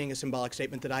of it being a symbolic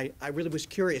statement that I really was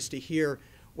curious to hear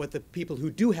what the people who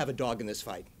do have a dog in this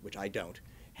fight, which I don't,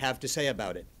 have to say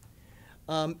about it.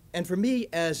 And for me,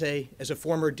 as a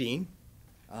former dean,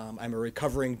 I'm a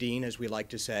recovering dean, as we like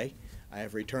to say. I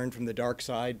have returned from the dark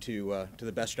side to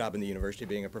the best job in the university,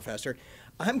 being a professor.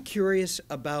 I'm curious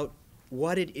about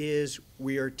what it is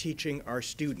we are teaching our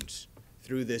students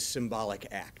through this symbolic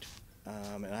act.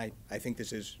 And I think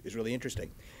this is really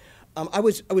interesting. I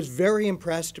was very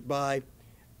impressed by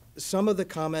some of the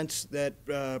comments that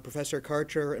Professor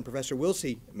Karcher and Professor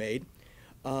Willse made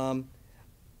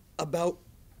about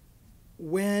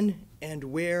when and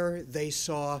where they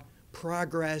saw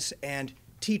progress and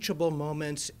teachable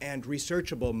moments and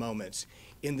researchable moments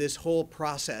in this whole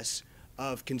process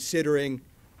of considering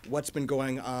what's been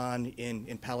going on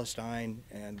in Palestine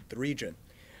and the region.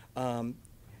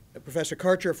 Professor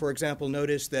Karcher, for example,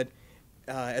 noticed that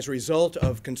as a result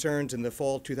of concerns in the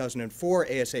fall 2004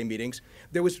 ASA meetings,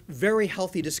 there was very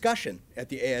healthy discussion at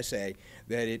the ASA.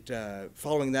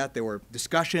 Following that, there were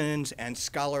discussions and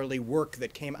scholarly work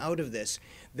that came out of this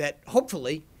that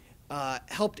hopefully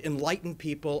helped enlighten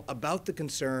people about the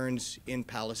concerns in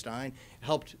Palestine,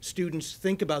 helped students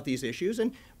think about these issues,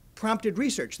 and prompted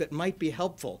research that might be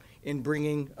helpful in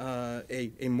bringing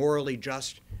a morally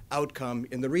just outcome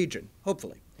in the region,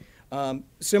 hopefully.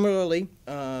 Similarly,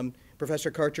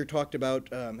 Professor Karcher talked about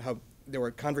how there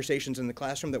were conversations in the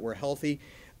classroom that were healthy,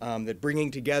 that bringing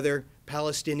together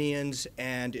Palestinians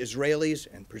and Israelis,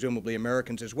 and presumably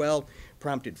Americans as well,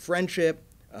 prompted friendship,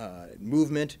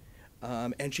 movement,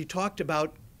 and she talked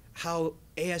about how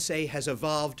ASA has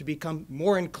evolved to become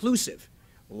more inclusive,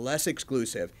 less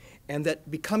exclusive, and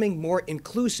that becoming more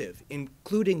inclusive,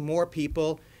 including more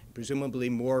people, presumably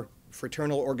more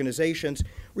fraternal organizations,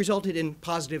 resulted in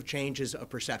positive changes of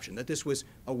perception, that this was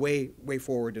a way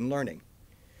forward in learning.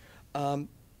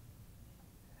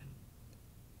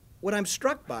 What I'm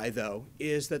struck by, though,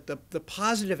 is that the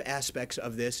positive aspects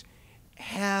of this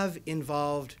have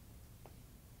involved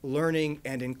learning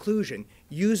and inclusion,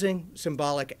 using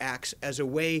symbolic acts as a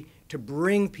way to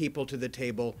bring people to the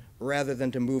table rather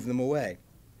than to move them away.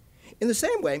 In the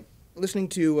same way, listening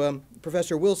to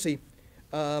Professor Willse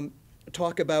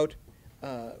talk about,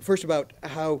 first about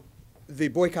how the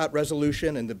boycott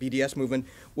resolution and the BDS movement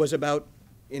was about,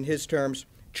 in his terms,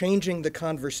 changing the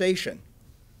conversation.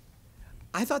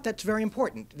 I thought that's very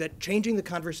important, that changing the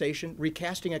conversation,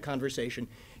 recasting a conversation,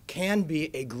 can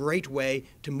be a great way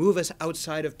to move us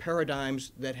outside of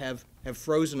paradigms that have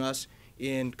frozen us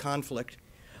in conflict.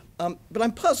 But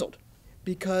I'm puzzled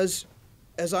because,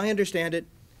 as I understand it,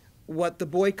 what the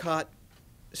boycott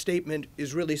statement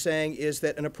is really saying is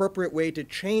that an appropriate way to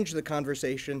change the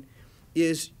conversation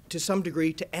is, to some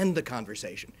degree, to end the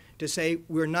conversation, to say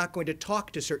we're not going to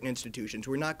talk to certain institutions,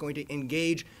 we're not going to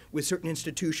engage with certain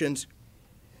institutions.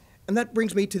 And that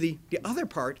brings me to the other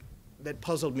part that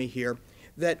puzzled me here,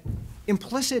 that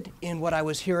implicit in what I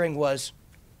was hearing was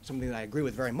something that I agree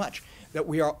with very much, that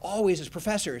we are always, as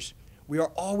professors, we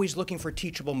are always looking for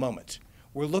teachable moments.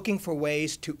 We're looking for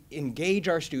ways to engage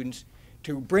our students,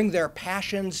 to bring their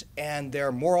passions and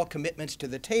their moral commitments to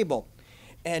the table,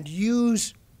 and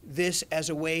use this as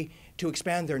a way to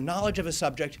expand their knowledge of a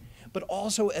subject, but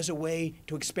also as a way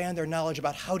to expand their knowledge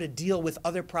about how to deal with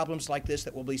other problems like this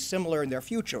that will be similar in their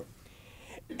future.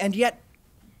 And yet,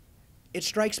 it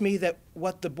strikes me that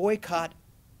what the boycott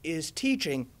is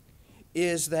teaching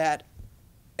is that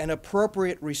an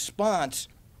appropriate response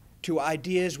to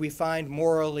ideas we find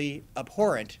morally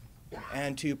abhorrent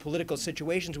and to political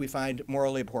situations we find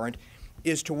morally abhorrent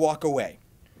is to walk away,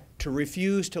 to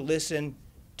refuse to listen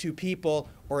to people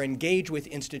or engage with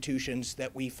institutions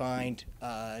that we find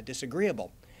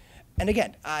disagreeable. And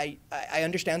again, I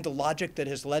understand the logic that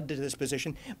has led to this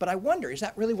position, but I wonder, is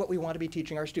that really what we want to be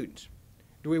teaching our students?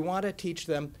 Do we want to teach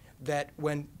them that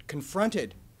when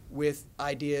confronted with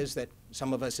ideas that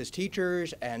some of us as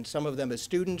teachers and some of them as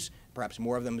students, perhaps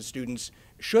more of them as students,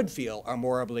 should feel are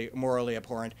morally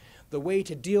abhorrent, the way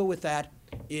to deal with that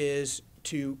is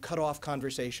to cut off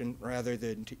conversation rather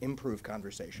than to improve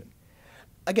conversation?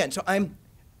 Again, so I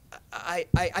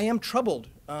am troubled,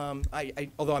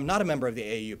 although I'm not a member of the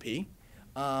AAUP,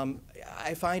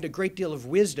 I find a great deal of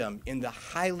wisdom in the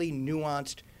highly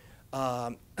nuanced,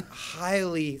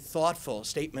 highly thoughtful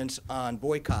statements on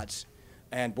boycotts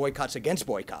and boycotts against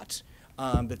boycotts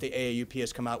that the AAUP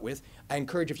has come out with. I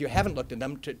encourage, if you haven't looked at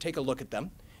them, to take a look at them,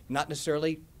 not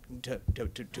necessarily to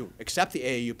accept the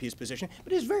AAUP's position,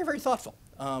 but it is very, very thoughtful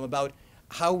about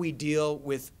how we deal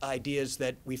with ideas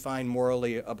that we find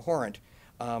morally abhorrent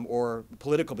or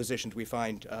political positions we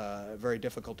find very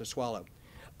difficult to swallow.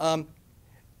 Again,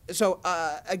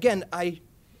 I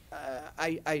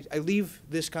leave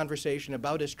this conversation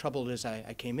about as troubled as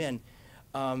I came in.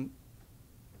 I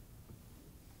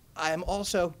am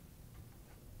also,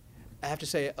 I have to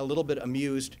say, a little bit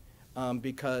amused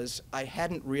because I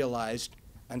hadn't realized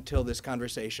until this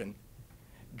conversation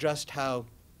just how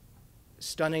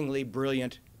stunningly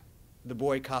brilliant the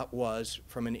boycott was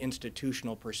from an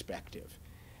institutional perspective.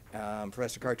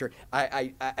 Professor Karcher,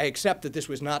 I accept that this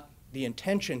was not the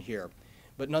intention here,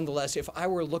 but nonetheless, if I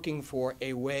were looking for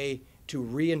a way to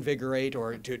reinvigorate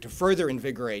or to further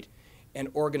invigorate an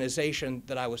organization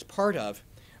that I was part of,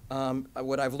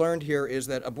 what I've learned here is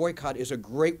that a boycott is a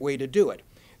great way to do it.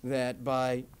 That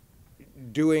by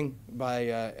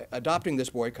adopting this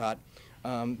boycott,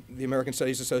 the American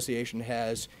Studies Association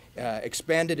has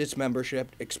expanded its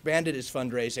membership, expanded its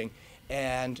fundraising,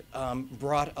 and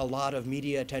brought a lot of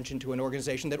media attention to an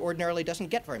organization that ordinarily doesn't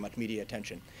get very much media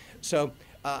attention. So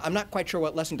I'm not quite sure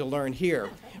what lesson to learn here,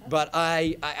 but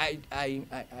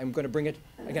I'm going to bring it,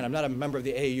 again, I'm not a member of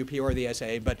the AAUP or the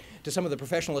SA, but to some of the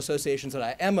professional associations that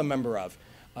I am a member of,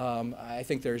 I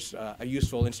think there's a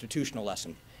useful institutional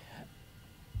lesson.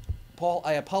 Paul,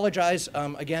 I apologize.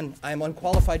 Again, I'm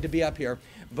unqualified to be up here,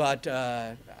 but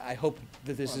I hope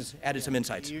that this has added some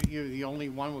insights. You're the only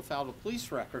one without a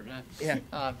police record. Yeah.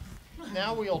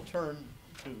 Now we'll turn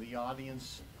to the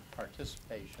audience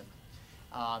participation.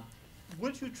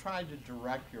 Would you try to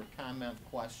direct your comment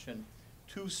question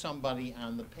to somebody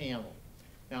on the panel?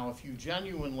 Now, if you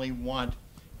genuinely want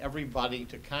everybody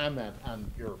to comment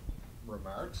on your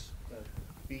remarks,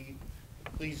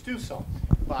 please do so.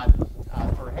 But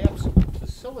perhaps to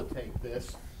facilitate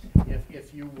this,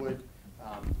 if you would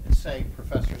say,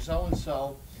 Professor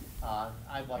so-and-so,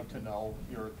 I'd like to know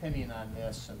your opinion on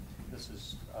this, and this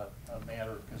is a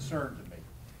matter of concern to me,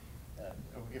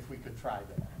 if we could try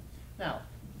that. Now,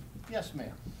 yes,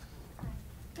 ma'am.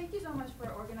 Thank you so much for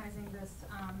organizing this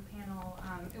panel.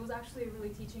 It was actually a really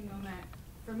teaching moment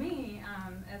for for me,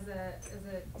 as a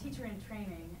teacher in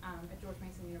training at George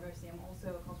Mason University, I'm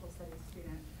also a cultural studies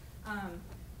student,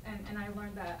 and I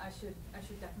learned that I should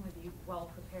definitely be well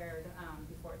prepared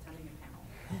before attending a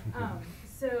panel.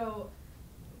 So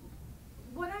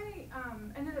what I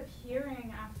ended up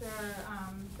hearing after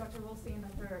Dr. Willse and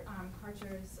Dr.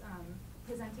 Karcher's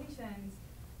presentations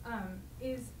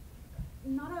is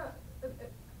not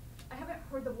I haven't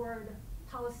heard the word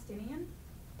Palestinian.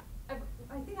 I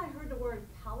think I heard the word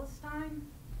Palestine,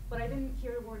 but I didn't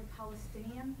hear the word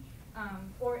Palestinian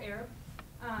or Arab.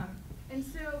 And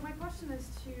so my question is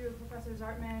to Professor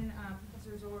Zartman,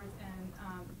 Professor Rhodes, and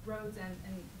Rhodes, and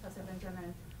Professor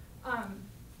Benjamin.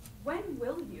 When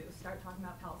will you start talking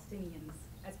about Palestinians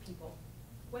as people?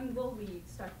 When will we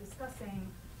start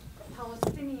discussing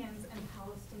Palestinians and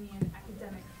Palestinian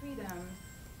academic freedom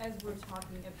as we're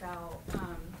talking about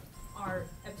our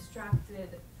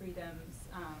abstracted freedoms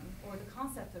or the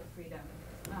concept of freedom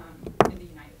in the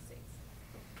United States?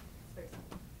 It's very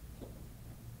simple.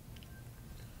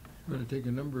 I'm going to take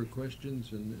a number of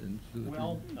questions and so that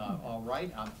Well, all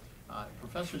right.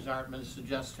 Professor Zartman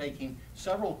suggests taking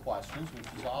several questions, which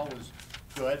is always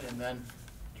good, and then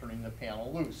turning the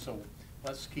panel loose. So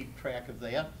let's keep track of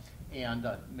that. And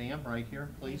ma'am, right here,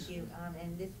 please. Thank you.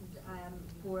 And this is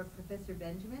for Professor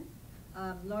Benjamin,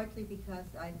 largely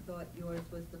because I thought yours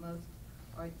was the most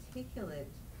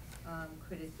articulate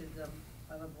criticism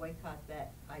of a boycott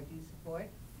that I do support.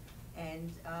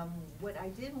 And what I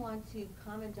did want to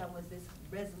comment on was this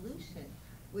resolution,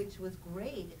 which was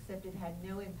great, except it had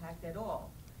no impact at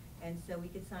all. And so we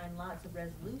could sign lots of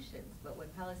resolutions, but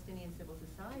what Palestinian civil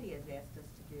society has asked us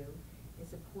to do is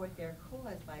support their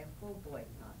cause by a full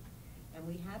boycott. And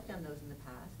we have done those in the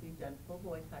past. We've done full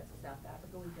boycotts of South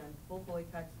Africa. We've done full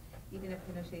boycotts even of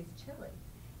Pinochet's Chile.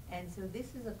 And so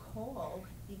this is a call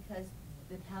because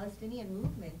the Palestinian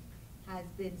movement has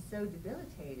been so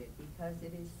debilitated because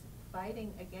it is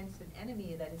fighting against an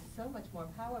enemy that is so much more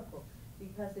powerful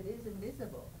because it is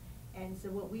invisible. And so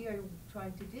what we are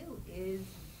trying to do is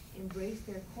embrace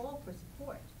their call for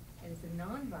support. And it's a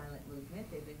nonviolent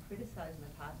movement. They've been criticized in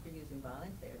the past for using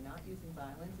violence. They are not using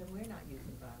violence, and we're not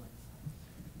using violence.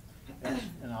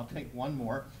 And I'll take one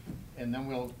more, and then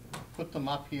we'll put them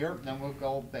up here, and then we'll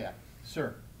go back.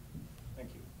 Sir.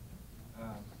 Thank you.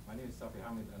 My name is Safi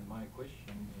Hamid, and my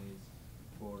question is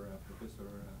for Professor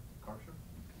Karcher.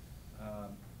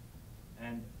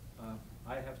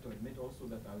 I have to admit also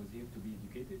that I was here to be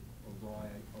educated,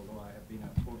 although I have been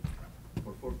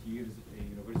for 40 years a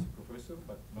university professor,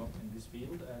 but not in this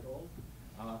field at all,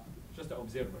 just an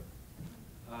observer.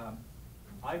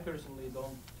 I personally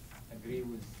don't agree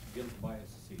with guilt by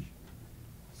association.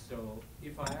 So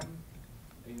if I am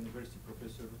a university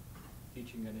professor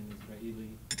teaching in an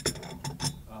Israeli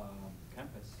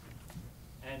campus,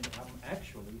 and I'm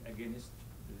actually against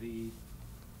the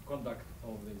conduct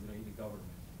of the Israeli government,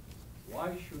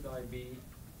 why should I be,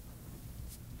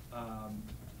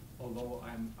 although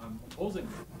I'm opposing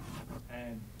it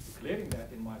and declaring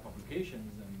that in my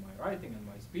publications and my writing and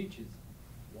my speeches,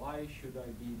 why should I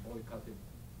be boycotted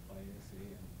by SA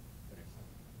and the rest?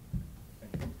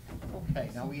 Thank you. Okay,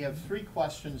 now we have 3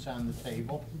 questions on the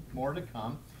table, more to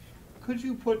come. Could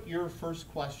you put your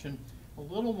first question a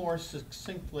little more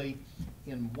succinctly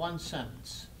in one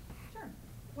sentence? Sure.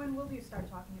 When will you start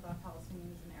talking about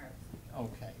Palestinians and Arabs?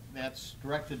 Okay, that's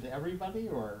directed to everybody,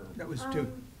 or? That was 2.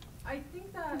 I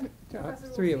think that Professor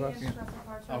 3 of Willse us. and Professor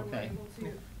Karcher were Okay. able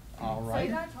to All say right.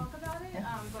 that, talk about it,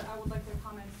 but I would like their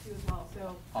comments too as well.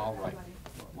 So All right. everybody.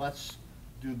 Let's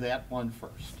do that one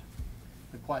first.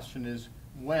 The question is,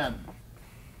 when?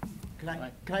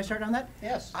 Can I start on that?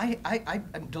 Yes.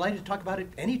 I'm delighted to talk about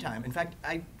it anytime. In fact,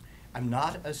 I'm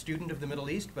not a student of the Middle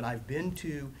East, but I've been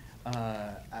to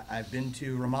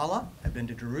Ramallah, I've been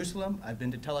to Jerusalem, I've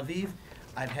been to Tel Aviv.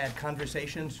 I've had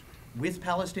conversations with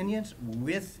Palestinians,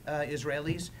 with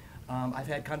Israelis. I've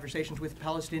had conversations with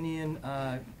Palestinian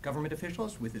government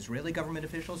officials, with Israeli government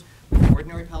officials, with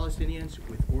ordinary Palestinians,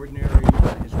 with ordinary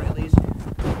Israelis,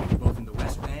 both in the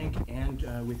West Bank and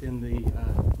within the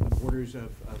borders of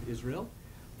Israel.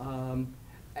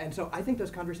 And so I think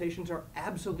those conversations are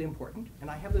absolutely important, and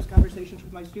I have those conversations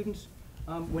with my students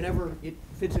whenever it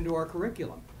fits into our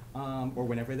curriculum, or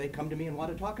whenever they come to me and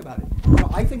want to talk about it. So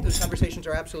I think those conversations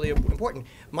are absolutely important.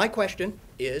 My question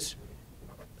is,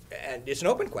 and it's an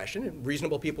open question, and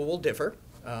reasonable people will differ.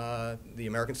 The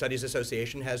American Studies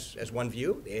Association has one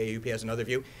view, the AAUP has another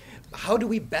view. How do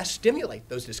we best stimulate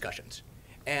those discussions?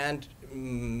 And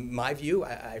my view,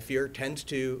 I fear, tends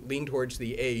to lean towards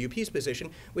the AAUP's position,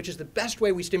 which is the best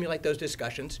way we stimulate those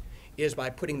discussions is by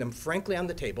putting them frankly on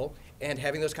the table and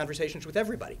having those conversations with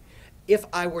everybody. if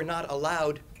I were not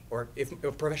allowed, or if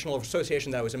a professional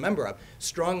association that I was a member of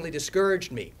strongly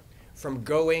discouraged me from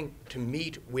going to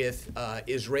meet with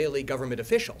Israeli government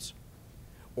officials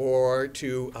or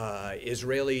to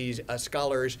Israeli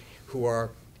scholars who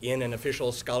are in an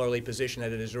official scholarly position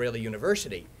at an Israeli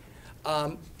university,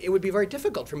 it would be very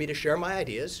difficult for me to share my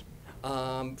ideas,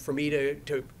 for me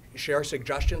to share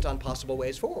suggestions on possible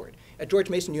ways forward. At George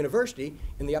Mason University,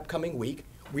 in the upcoming week,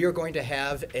 we are going to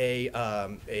have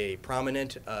a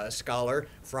prominent scholar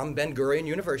from Ben Gurion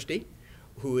University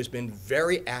who has been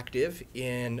very active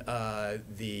in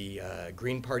the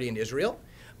Green Party in Israel,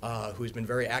 who's been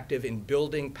very active in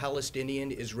building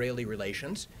Palestinian-Israeli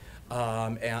relations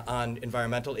on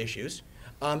environmental issues.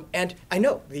 And I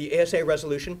know the ASA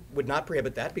resolution would not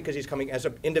prohibit that because he's coming as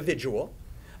an individual,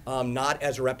 not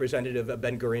as a representative of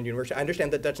Ben Gurion University. I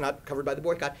understand that that's not covered by the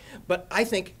boycott, but I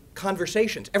think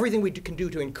conversations, everything we can do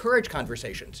to encourage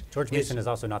conversations. George Mason is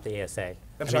also not the ASA.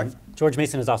 I'm sorry? George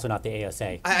Mason is also not the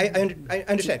ASA. I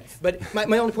understand, but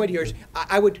my only point here is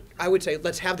I would say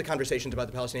let's have the conversations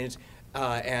about the Palestinians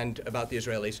and about the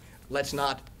Israelis. Let's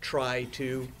not try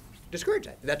to discourage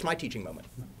that. That's my teaching moment.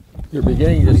 You're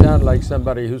beginning to sound like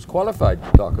somebody who's qualified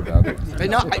to talk about it.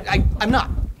 No, I'm not.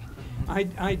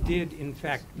 I did, in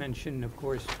fact, mention, of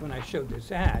course, when I showed this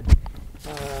ad,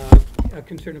 a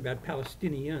concern about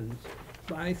Palestinians.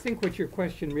 But I think what your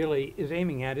question really is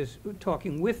aiming at is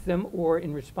talking with them or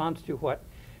in response to what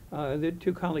the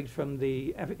two colleagues from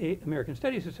the American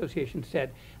Studies Association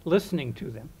said, listening to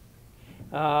them.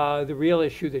 The real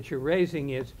issue that you're raising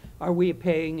is, are we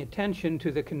paying attention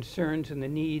to the concerns and the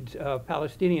needs of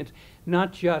Palestinians,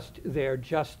 not just their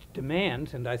just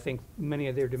demands, and I think many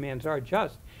of their demands are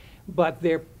just, but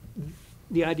the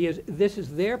idea is this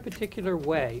is their particular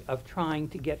way of trying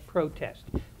to get protest.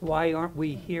 Why aren't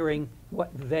we hearing what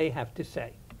they have to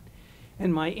say?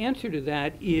 And my answer to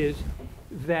that is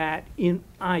that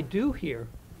I do hear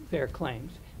their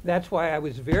claims. That's why I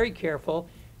was very careful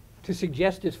to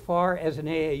suggest as far as an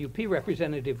AAUP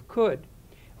representative could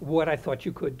what I thought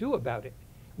you could do about it.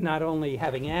 Not only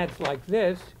having ads like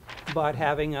this, but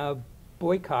having a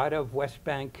boycott of West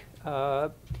Bank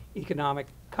economic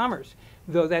commerce.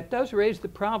 Though that does raise the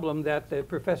problem that the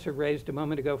professor raised a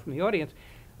moment ago from the audience.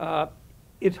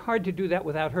 It's hard to do that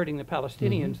without hurting the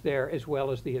Palestinians there as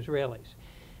well as the Israelis.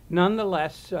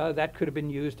 Nonetheless, that could have been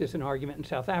used as an argument in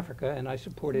South Africa, and I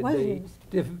supported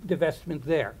the divestment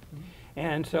there.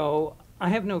 And so I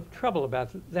have no trouble about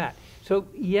that. So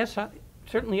yes,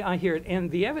 certainly I hear it.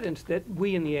 And the evidence that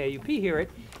we in the AAUP hear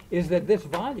it is that this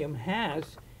volume has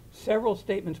several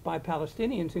statements by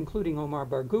Palestinians, including Omar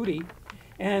Barghouti,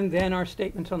 and then our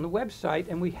statements on the website.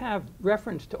 And we have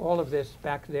reference to all of this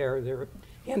back there, their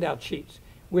handout sheets,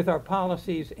 with our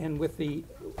policies and with the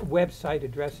website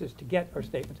addresses to get our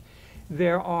statements.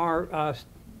 There are,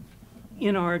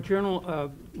 in our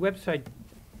journal website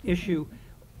issue,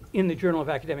 in the Journal of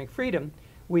Academic Freedom,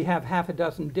 we have half a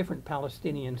dozen different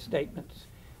Palestinian statements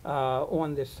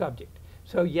on this subject.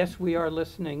 So yes, we are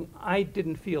listening. I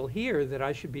didn't feel here that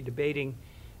I should be debating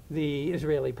the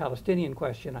Israeli-Palestinian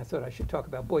question. I thought I should talk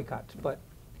about boycotts, but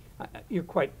you're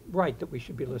quite right that we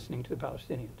should be listening to the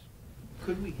Palestinians.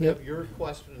 Could we have your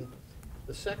question,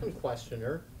 the second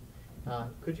questioner,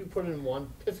 could you put in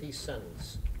one pithy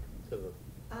sentence to the...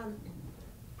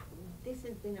 This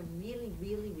has been a really,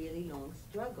 really, really long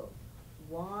struggle.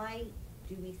 Why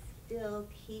do we still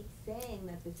keep saying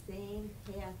that the same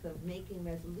path of making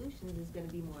resolutions is going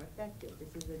to be more effective?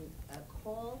 This is a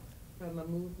call from a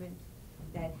movement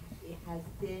that has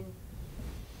been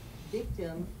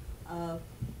victim of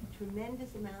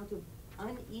tremendous amount of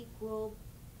unequal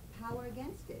power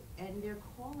against it. And they're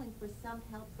calling for some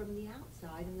help from the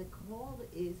outside, and the call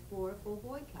is for a full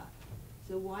boycott.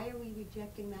 So why are we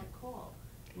rejecting that call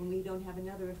when we don't have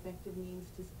another effective means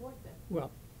to support them?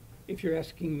 Well, if you're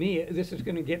asking me, this is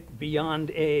going to get beyond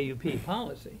AAUP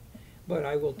policy. But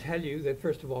I will tell you that,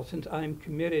 first of all, since I'm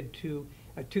committed to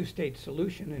a two-state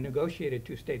solution, a negotiated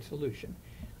two-state solution,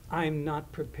 I'm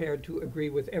not prepared to agree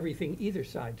with everything either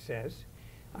side says.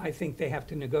 I think they have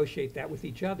to negotiate that with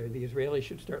each other. The Israelis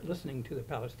should start listening to the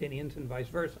Palestinians and vice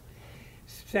versa.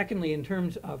 Secondly, in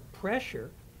terms of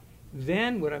pressure,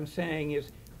 then what I'm saying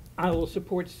is I will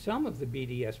support some of the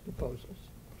BDS proposals,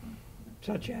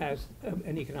 such as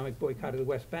an economic boycott of the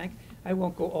West Bank. I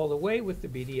won't go all the way with the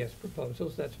BDS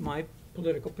proposals. That's my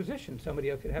political position. Somebody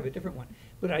else could have a different one.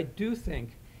 But I do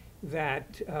think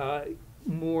that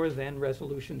more than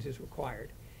resolutions is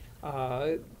required.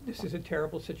 This is a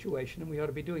terrible situation, and we ought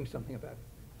to be doing something about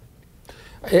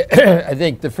it. I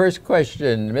think the first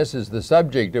question misses the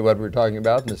subject of what we're talking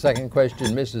about, and the second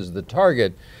question misses the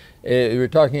target. we're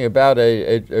talking about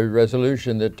a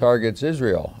resolution that targets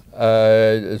Israel.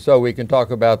 So we can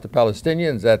talk about the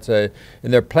Palestinians.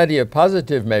 And there are plenty of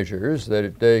positive measures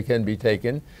that can be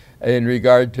taken in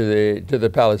regard to the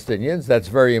Palestinians. That's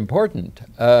very important.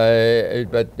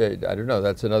 But I don't know.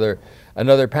 That's another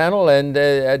panel, and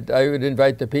I would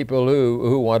invite the people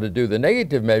who want to do the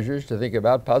negative measures to think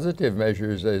about positive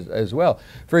measures as well.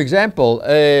 For example,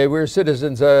 we're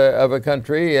citizens of a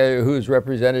country whose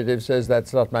representative says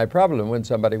that's not my problem when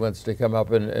somebody wants to come up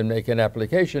and make an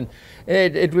application.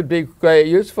 It would be quite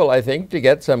useful, I think, to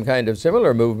get some kind of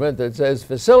similar movement that says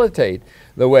facilitate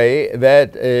the way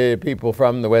that people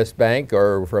from the West Bank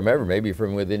or from maybe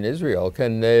from within Israel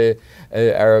can,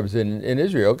 Arabs in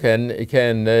Israel can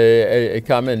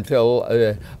come and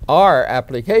fill our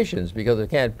applications, because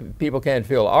people can't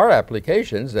fill our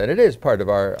applications, then it is part of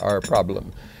our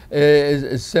problem.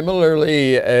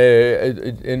 Similarly,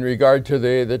 in regard to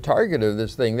the target of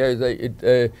this thing,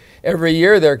 every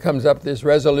year there comes up this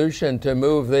resolution to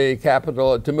move the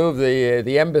capital, to move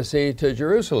the embassy to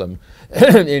Jerusalem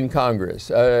in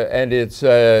Congress, and it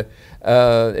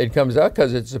comes up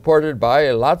because it's supported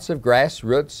by lots of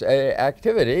grassroots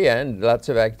activity and lots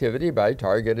of activity by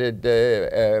targeted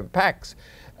PACs.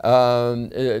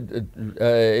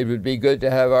 It would be good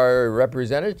to have our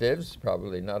representatives,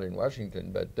 probably not in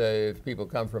Washington, but if people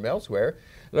come from elsewhere,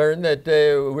 learn that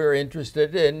we're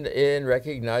interested in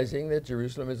recognizing that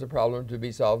Jerusalem is a problem to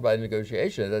be solved by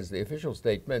negotiation, as the official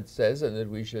statement says, and that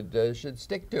we should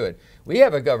stick to it. We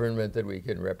have a government that we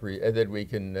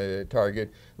can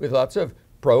target with lots of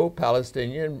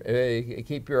pro-Palestinian,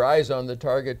 keep your eyes on the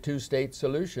target, two-state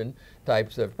solution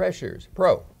types of pressures.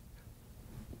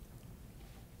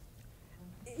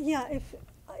 Yeah,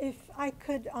 if I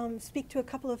could speak to a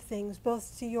couple of things,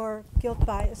 both to your guilt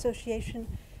by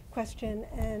association question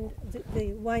and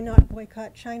the why not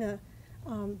boycott China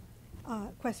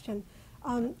question.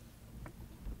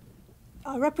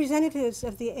 Representatives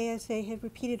of the ASA have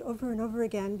repeated over and over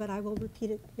again, but I will repeat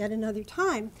it yet another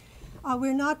time.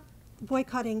 We're not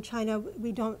boycotting China.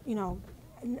 We don't,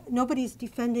 nobody's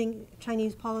defending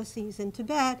Chinese policies in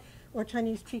Tibet or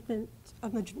Chinese treatment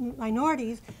of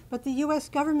minorities, but the US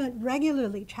government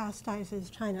regularly chastises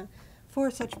China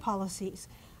for such policies.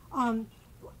 On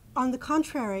the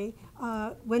contrary,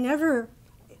 whenever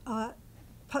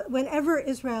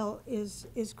Israel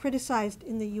is criticized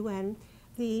in the UN,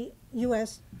 the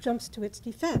US jumps to its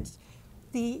defense.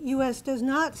 The US does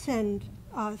not send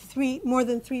more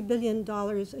than $3 billion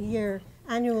a year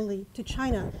annually to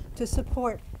China to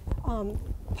support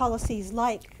policies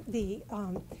like the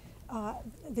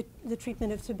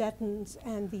treatment of Tibetans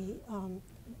and the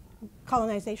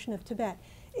colonization of Tibet.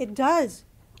 It does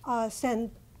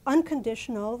send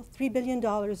unconditional $3 billion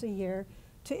a year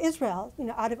to Israel,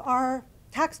 out of our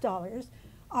tax dollars,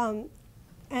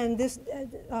 and this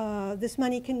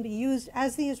money can be used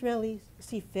as the Israelis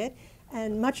see fit.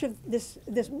 And much of this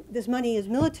money is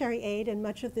military aid, and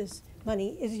much of this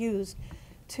money is used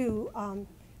to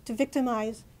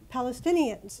victimize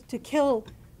Palestinians, to kill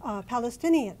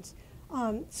Palestinians.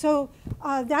 So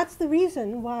that's the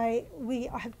reason why we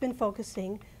have been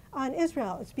focusing on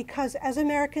Israel. It's because as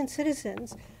American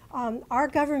citizens, our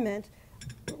government,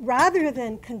 rather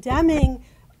than condemning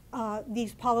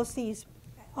these policies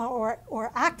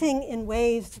or acting in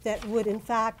ways that would in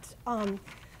fact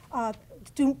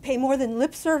pay more than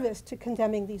lip service to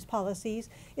condemning these policies,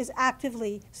 is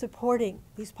actively supporting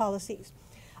these policies.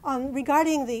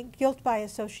 Regarding the guilt by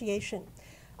association,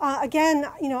 again,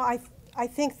 I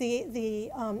think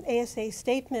the ASA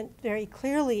statement very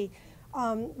clearly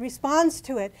responds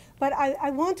to it, but I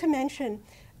want to mention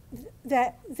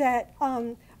that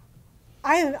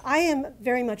I am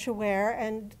very much aware,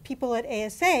 and people at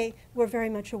ASA were very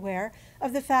much aware,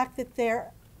 of the fact that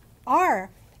there are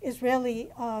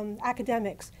Israeli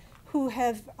academics who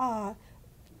have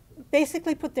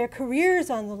basically put their careers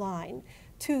on the line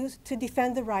to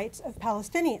defend the rights of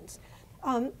Palestinians.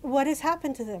 What has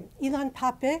happened to them? Ilan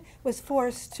Pappé was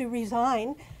forced to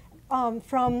resign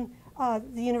from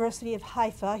the University of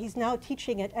Haifa. He's now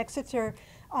teaching at Exeter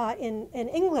in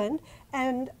England,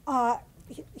 and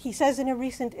he says in a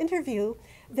recent interview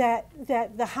that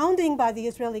the hounding by the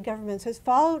Israeli government has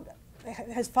followed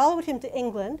him to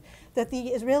England, that the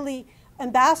Israeli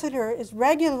ambassador is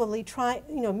regularly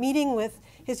meeting with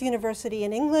his university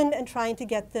in England and trying to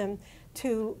get them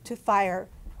to fire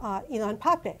Ilan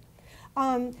Pappé.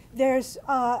 I'm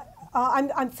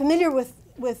familiar with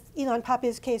Ilan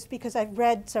Pappé's case because I've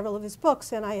read several of his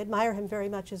books and I admire him very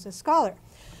much as a scholar.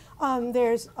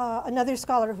 There's another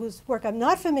scholar whose work I'm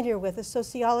not familiar with, a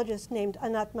sociologist named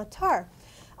Anat Matar.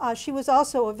 She was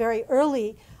also a very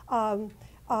early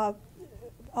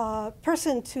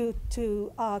person to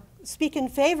speak in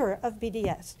favor of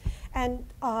BDS. And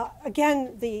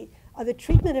again, the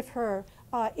treatment of her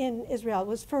in Israel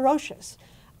was ferocious.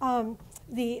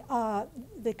 The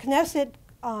Knesset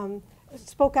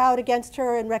spoke out against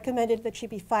her and recommended that she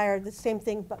be fired. The same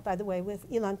thing, by the way, with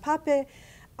Ilan Pappé.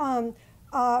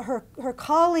 Her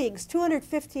colleagues,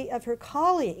 250 of her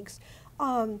colleagues,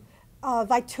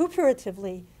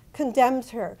 vituperatively condemned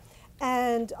her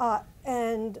and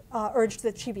urged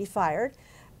that she be fired.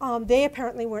 They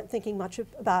apparently weren't thinking much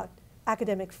about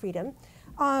academic freedom.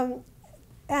 I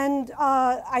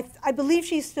believe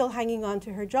she's still hanging on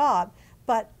to her job,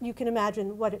 but you can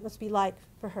imagine what it must be like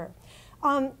for her.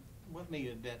 Let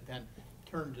me then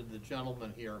turn to the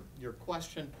gentleman here. Your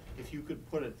question, if you could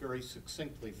put it very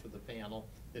succinctly for the panel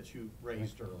that you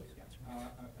raised earlier.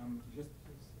 I'm just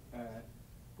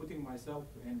putting myself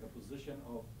in the position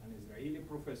of an Israeli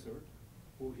professor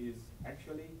who is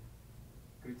actually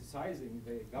criticizing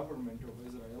the government of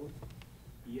Israel,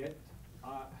 yet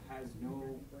has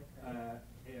no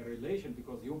relation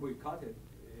because you boycotted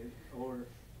or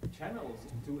channels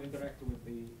to interact with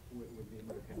the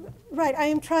American. Right. I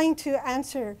am trying to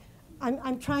answer.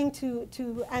 I'm trying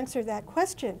to answer that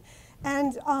question,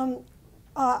 and on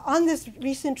this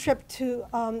recent trip to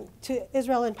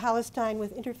Israel and Palestine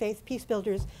with interfaith peace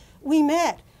builders, we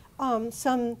met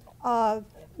some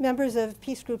members of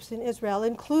peace groups in Israel,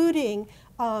 including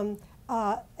an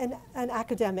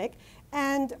academic.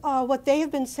 And what they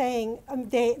have been saying,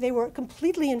 they were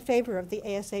completely in favor of the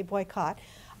ASA boycott.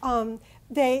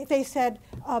 They said,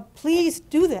 please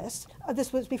do this.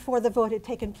 This was before the vote had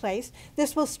taken place.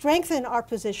 This will strengthen our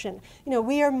position. You know,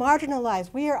 we are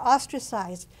marginalized. We are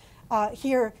ostracized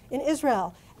here in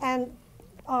Israel. And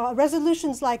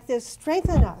resolutions like this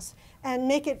strengthen us and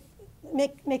make it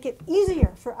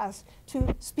easier for us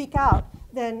to speak out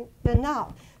than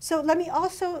now. So let me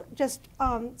also just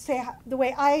say the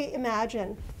way I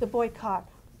imagine the boycott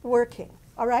working,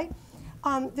 all right?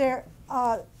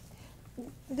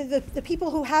 The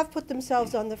people who have put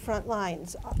themselves on the front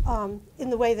lines in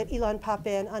the way that Ilan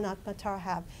Pappé and Anat Matar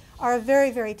have are a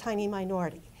very, very tiny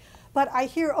minority. But I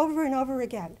hear over and over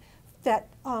again that,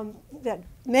 that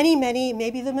many,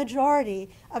 maybe the majority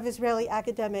of Israeli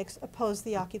academics oppose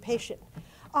the occupation.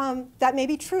 That may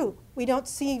be true. We don't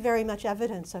see very much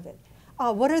evidence of it.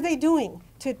 What are they doing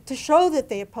to show that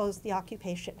they oppose the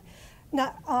occupation?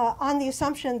 Now, on the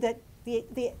assumption that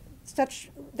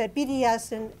that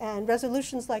BDS and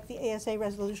resolutions like the ASA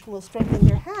resolution will strengthen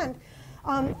their hand,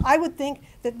 I would think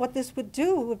that what this would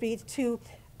do would be to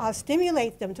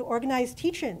stimulate them to organize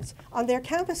teach-ins on their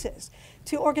campuses,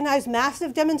 to organize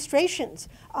massive demonstrations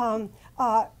on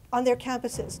their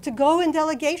campuses, to go in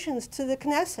delegations to the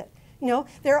Knesset. You know,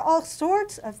 there are all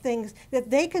sorts of things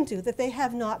that they can do that they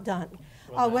have not done.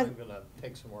 Well, now I'm going to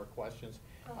take some more questions.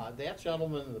 That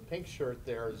gentleman in the pink shirt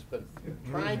there has been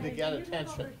trying to get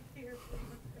attention.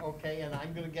 Okay, and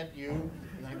I'm going to get you,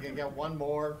 and I'm going to get one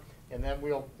more, and then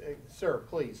we'll, sir,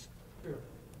 please. Sure.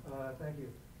 Thank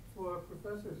you. For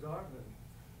Professor Zartman,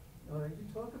 you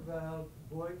talk about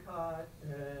boycott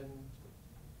and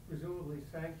presumably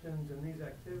sanctions and these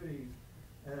activities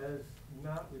as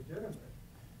not legitimate.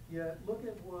 Yet look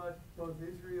at what both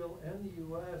Israel and the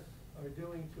U.S. are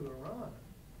doing to Iran.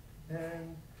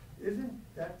 And isn't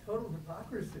that total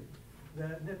hypocrisy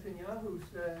that Netanyahu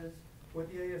says what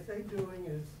the ASA doing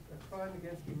is a crime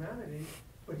against humanity,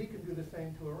 but he can do the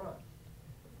same to Iran?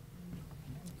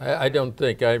 I don't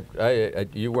think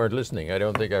you weren't listening. I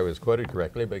don't think I was quoted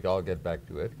correctly, but I'll get back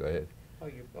to it. Go ahead. Oh,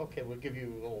 okay, we'll give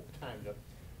you a little time to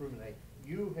ruminate.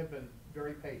 You have been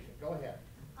very patient. Go ahead.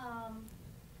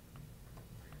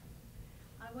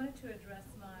 I wanted to address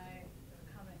my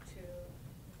comment to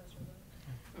Professor Rhodes.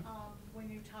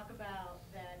 When you talk about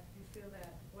that you feel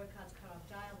that boycotts cut off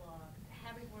dialogue,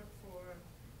 having worked for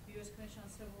the U.S. Commission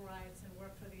on Civil Rights and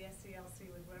worked for the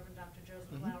SCLC with Reverend Dr.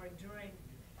 Joseph Lowery during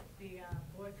the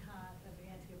boycott of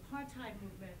the anti-apartheid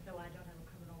movement, though I don't have a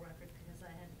criminal record because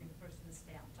I had to be the first in the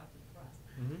state and talk to the press.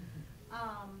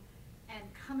 And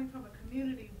coming from a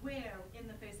community where, in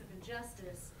the face of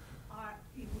injustice, our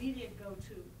immediate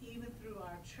go-to, even through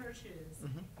our churches,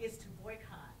 is to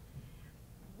boycott.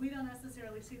 We don't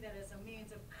necessarily see that as a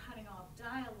means of cutting off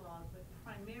dialogue, but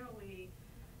primarily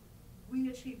we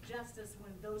achieve justice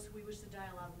when those who we wish to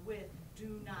dialogue with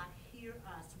do not hear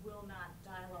us, will not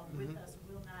dialogue with us,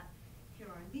 will not hear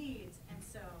our needs. And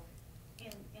so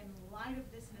in light of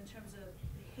this and in terms of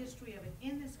the history of it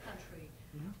in this country,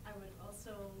 I would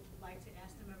also like to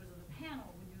ask the members of the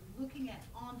panel, when you're looking at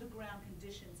on-the-ground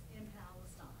conditions in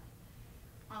Palestine,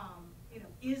 you know,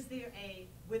 is there a,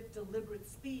 with deliberate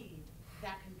speed,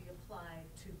 that can be applied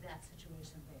to that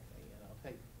situation there. Okay, and I'll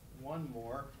take one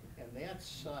more, and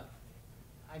that's,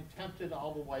 I'm tempted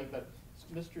all the way, but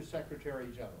Mr. Secretary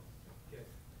General. Yes.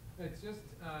 It's just,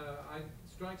 it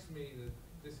strikes me that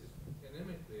this is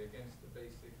inimically against the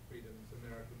basic freedoms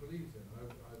America believes in. I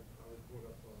was brought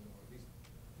up on, or at least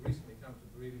recently come to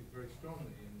believe very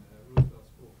strongly in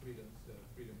Roosevelt's four freedoms,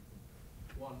 freedom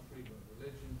from freedom of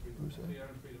religion, freedom of fear,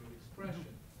 and freedom of expression.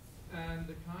 And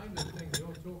the kind of thing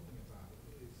you're talking about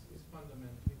is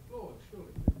fundamentally flawed,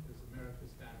 surely, because America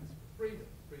stands for freedom,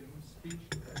 freedom of speech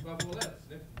above all else.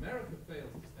 And if America fails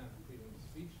to stand for freedom of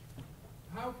speech,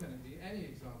 how can it be any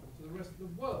example to the rest of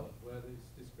the world where these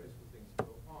disgraceful things go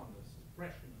on, the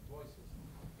suppression of voices?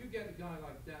 You get a guy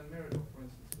like Dan Meredith, for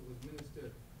instance, who was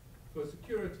Minister for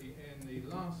Security in the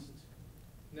last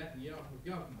Netanyahu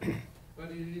government,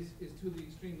 but it is to the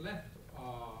extreme left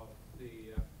of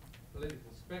the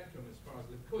political spectrum as far as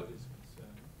Likud is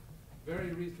concerned.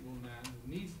 Very reasonable man who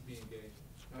needs to be engaged.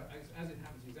 As it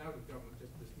happens, he's out of government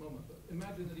just this moment, but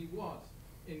imagine that he was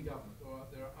in government, or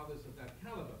there are others of that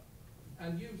caliber.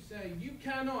 And you say you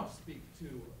cannot speak to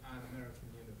an American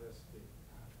university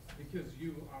because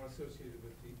you are associated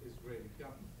with the Israeli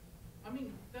government. I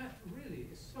mean, that really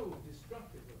is so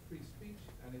destructive of free speech,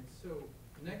 and it's so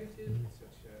negative, it's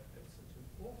such an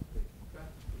awfully bad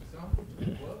example to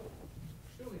the world.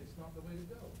 Surely it's not the way to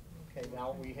go. Okay,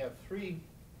 now we have three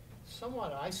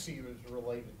somewhat I see as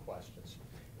related questions.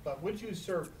 But would you,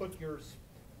 sir, put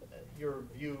your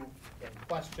view and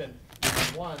question in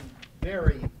one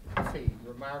very pithy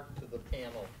remark to the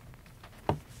panel?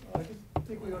 I just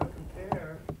think we ought to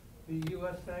compare the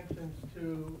U.S. sanctions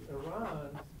to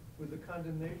Iran with the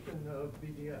condemnation of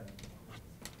BDS.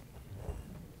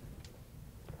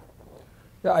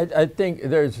 Yeah, I think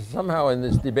there's somehow in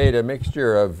this debate a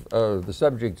mixture of the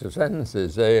subjects of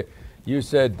sentences. You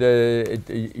said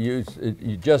you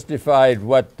justified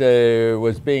what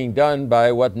was being done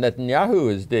by what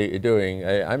Netanyahu is doing.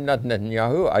 I'm not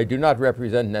Netanyahu. I do not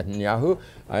represent Netanyahu.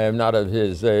 I am not of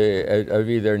his of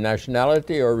either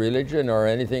nationality or religion or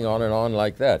anything on and on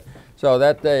like that. So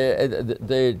that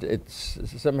it's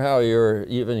somehow you're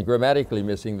even grammatically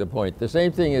missing the point. The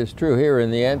same thing is true here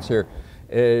in the answer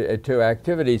to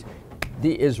activities.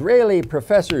 The Israeli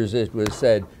professors, it was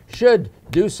said, should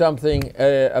do something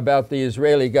about the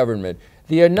Israeli government.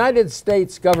 The United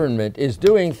States government is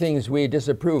doing things we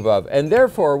disapprove of, and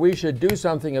therefore we should do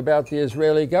something about the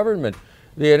Israeli government.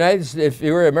 The United States, if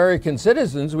you're American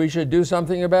citizens, we should do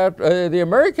something about the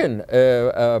American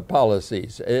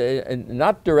policies, and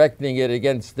not directing it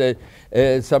against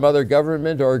some other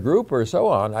government or group or so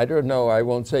on. I don't know, I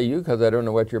won't say you because I don't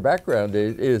know what your background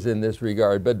is in this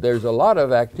regard, but there's a lot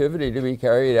of activity to be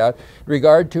carried out in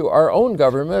regard to our own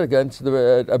government against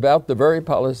about the very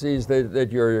policies that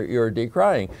you're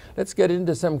decrying. Let's get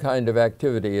into some kind of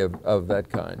activity of that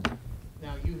kind.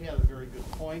 Now, you had a very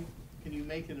good point. Can you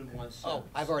make it in one sentence? Oh,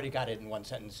 I've already got it in one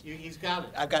sentence. He's got it.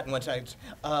 I've got it in one sentence.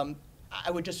 I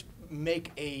would just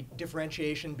make a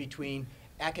differentiation between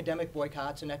academic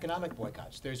boycotts and economic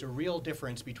boycotts. There's a real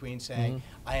difference between saying,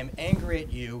 I am angry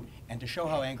at you, and to show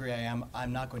how angry I am,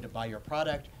 I'm not going to buy your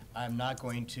product, I'm not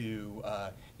going to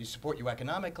support you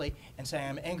economically, and saying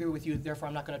I'm angry with you, therefore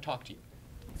I'm not going to talk to you.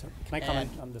 So can I comment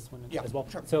on this one yeah, as well?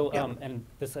 Sure. So, yeah. and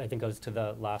this I think goes to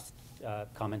the last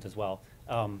comment as well.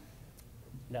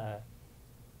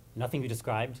 Nothing you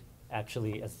described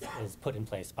actually is put in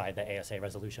place by the ASA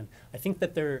resolution. I think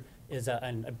that there is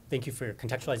and thank you for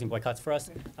contextualizing boycotts for us.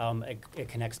 It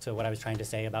connects to what I was trying to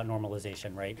say about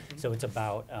normalization, right? So it's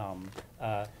about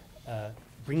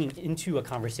bringing into a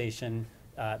conversation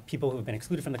people who have been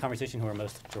excluded from the conversation who are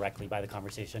most directly by the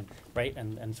conversation, right?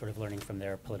 And sort of learning from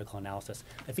their political analysis.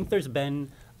 I think there's been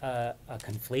a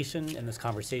conflation in this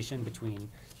conversation between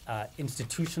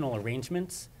institutional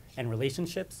arrangements and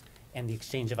relationships and the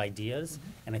exchange of ideas.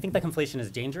 And I think that conflation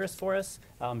is dangerous for us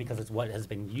because it's what has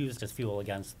been used as fuel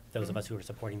against those of us who are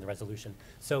supporting the resolution.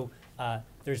 So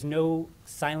there's no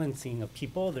silencing of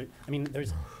people.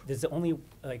 There's only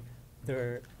like,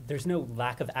 there's no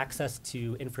lack of access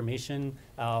to information.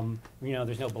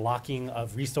 There's no blocking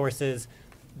of resources.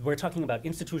 We're talking about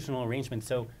institutional arrangements.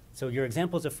 So your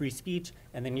examples of free speech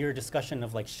and then your discussion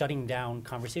of like shutting down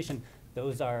conversation,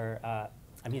 those are,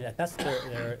 at best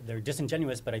they're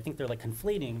disingenuous, but I think they're like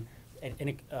conflating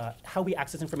how we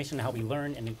access information and how we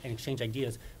learn and exchange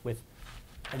ideas with,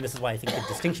 and this is why I think the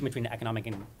distinction between economic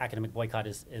and academic boycott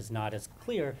is not as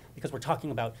clear, because we're talking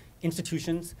about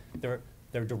institutions, their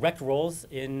direct roles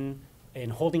in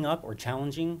holding up or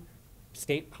challenging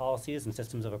state policies and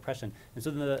systems of oppression. And so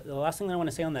the last thing that I want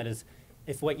to say on that is,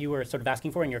 if what you were sort of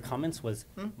asking for in your comments was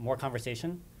more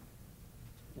conversation,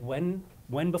 when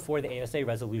when before the ASA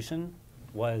resolution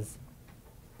was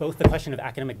both the question of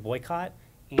academic boycott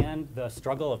and the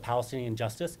struggle of Palestinian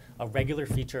justice a regular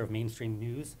feature of mainstream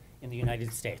news in the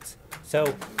United States.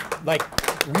 So, like,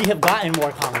 we have gotten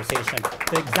more conversation.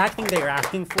 The exact thing they are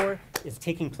asking for is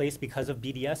taking place because of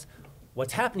BDS.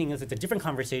 What's happening is it's a different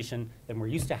conversation than we're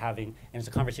used to having, and it's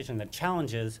a conversation that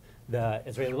challenges the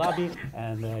Israeli lobby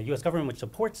and the US government which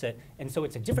supports it, and so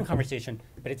it's a different conversation,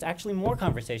 but it's actually more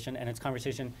conversation, and it's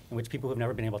conversation in which people who have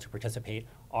never been able to participate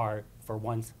are, for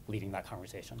once, leading that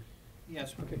conversation.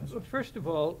 Yes, Okay. Professor. Well, first of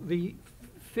all, the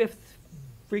fifth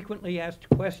frequently asked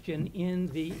question in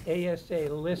the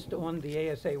ASA list on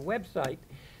the ASA website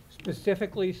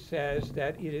specifically says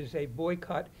that it is a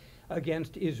boycott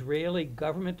against Israeli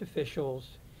government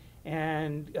officials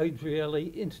and Israeli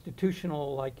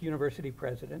institutional, like university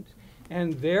presidents,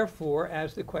 and therefore,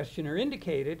 as the questioner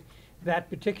indicated, that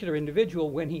particular individual,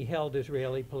 when he held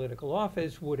Israeli political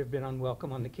office, would have been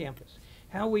unwelcome on the campus.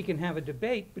 How we can have a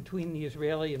debate between the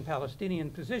Israeli and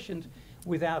Palestinian positions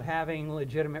without having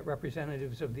legitimate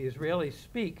representatives of the Israelis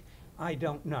speak, I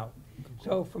don't know.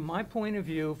 So from my point of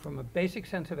view, from a basic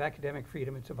sense of academic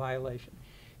freedom, it's a violation.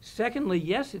 Secondly,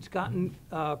 yes, it's gotten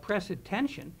press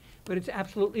attention, but it's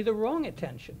absolutely the wrong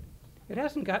attention. It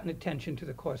hasn't gotten attention to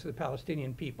the cause of the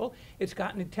Palestinian people. It's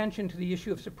gotten attention to the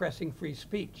issue of suppressing free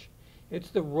speech. It's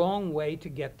the wrong way to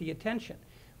get the attention.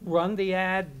 Run the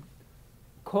ad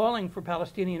calling for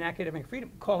Palestinian academic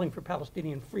freedom, calling for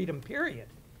Palestinian freedom, period.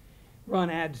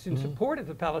 Run ads in support of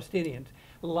the Palestinians.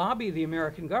 Lobby the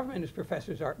American government, as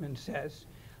Professor Zartman says,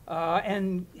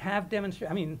 and have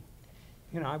demonstrations. I mean,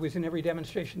 you know, I was in every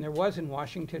demonstration there was in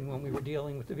Washington when we were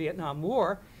dealing with the Vietnam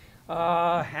War.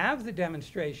 Have the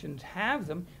demonstrations, have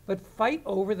them, but fight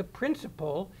over the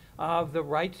principle of the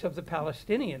rights of the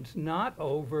Palestinians, not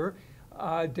over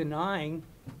denying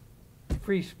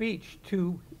free speech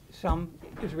to some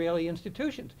Israeli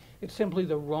institutions. It's simply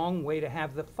the wrong way to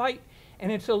have the fight, and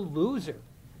it's a loser.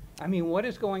 I mean, what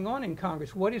is going on in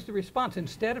Congress? What is the response?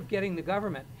 Instead of getting the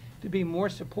government to be more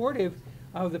supportive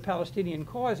of the Palestinian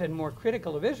cause and more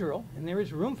critical of Israel, and there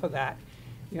is room for that.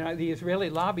 You know, the Israeli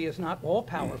lobby is not all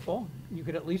powerful. You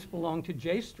could at least belong to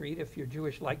J Street if you're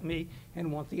Jewish like me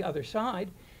and want the other side.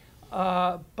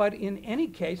 But in any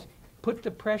case, put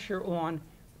the pressure on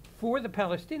for the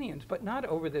Palestinians, but not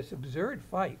over this absurd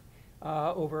fight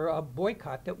over a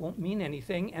boycott that won't mean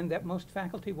anything and that most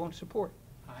faculty won't support.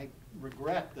 I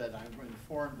regret that I've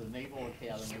informed the Naval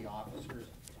Academy officers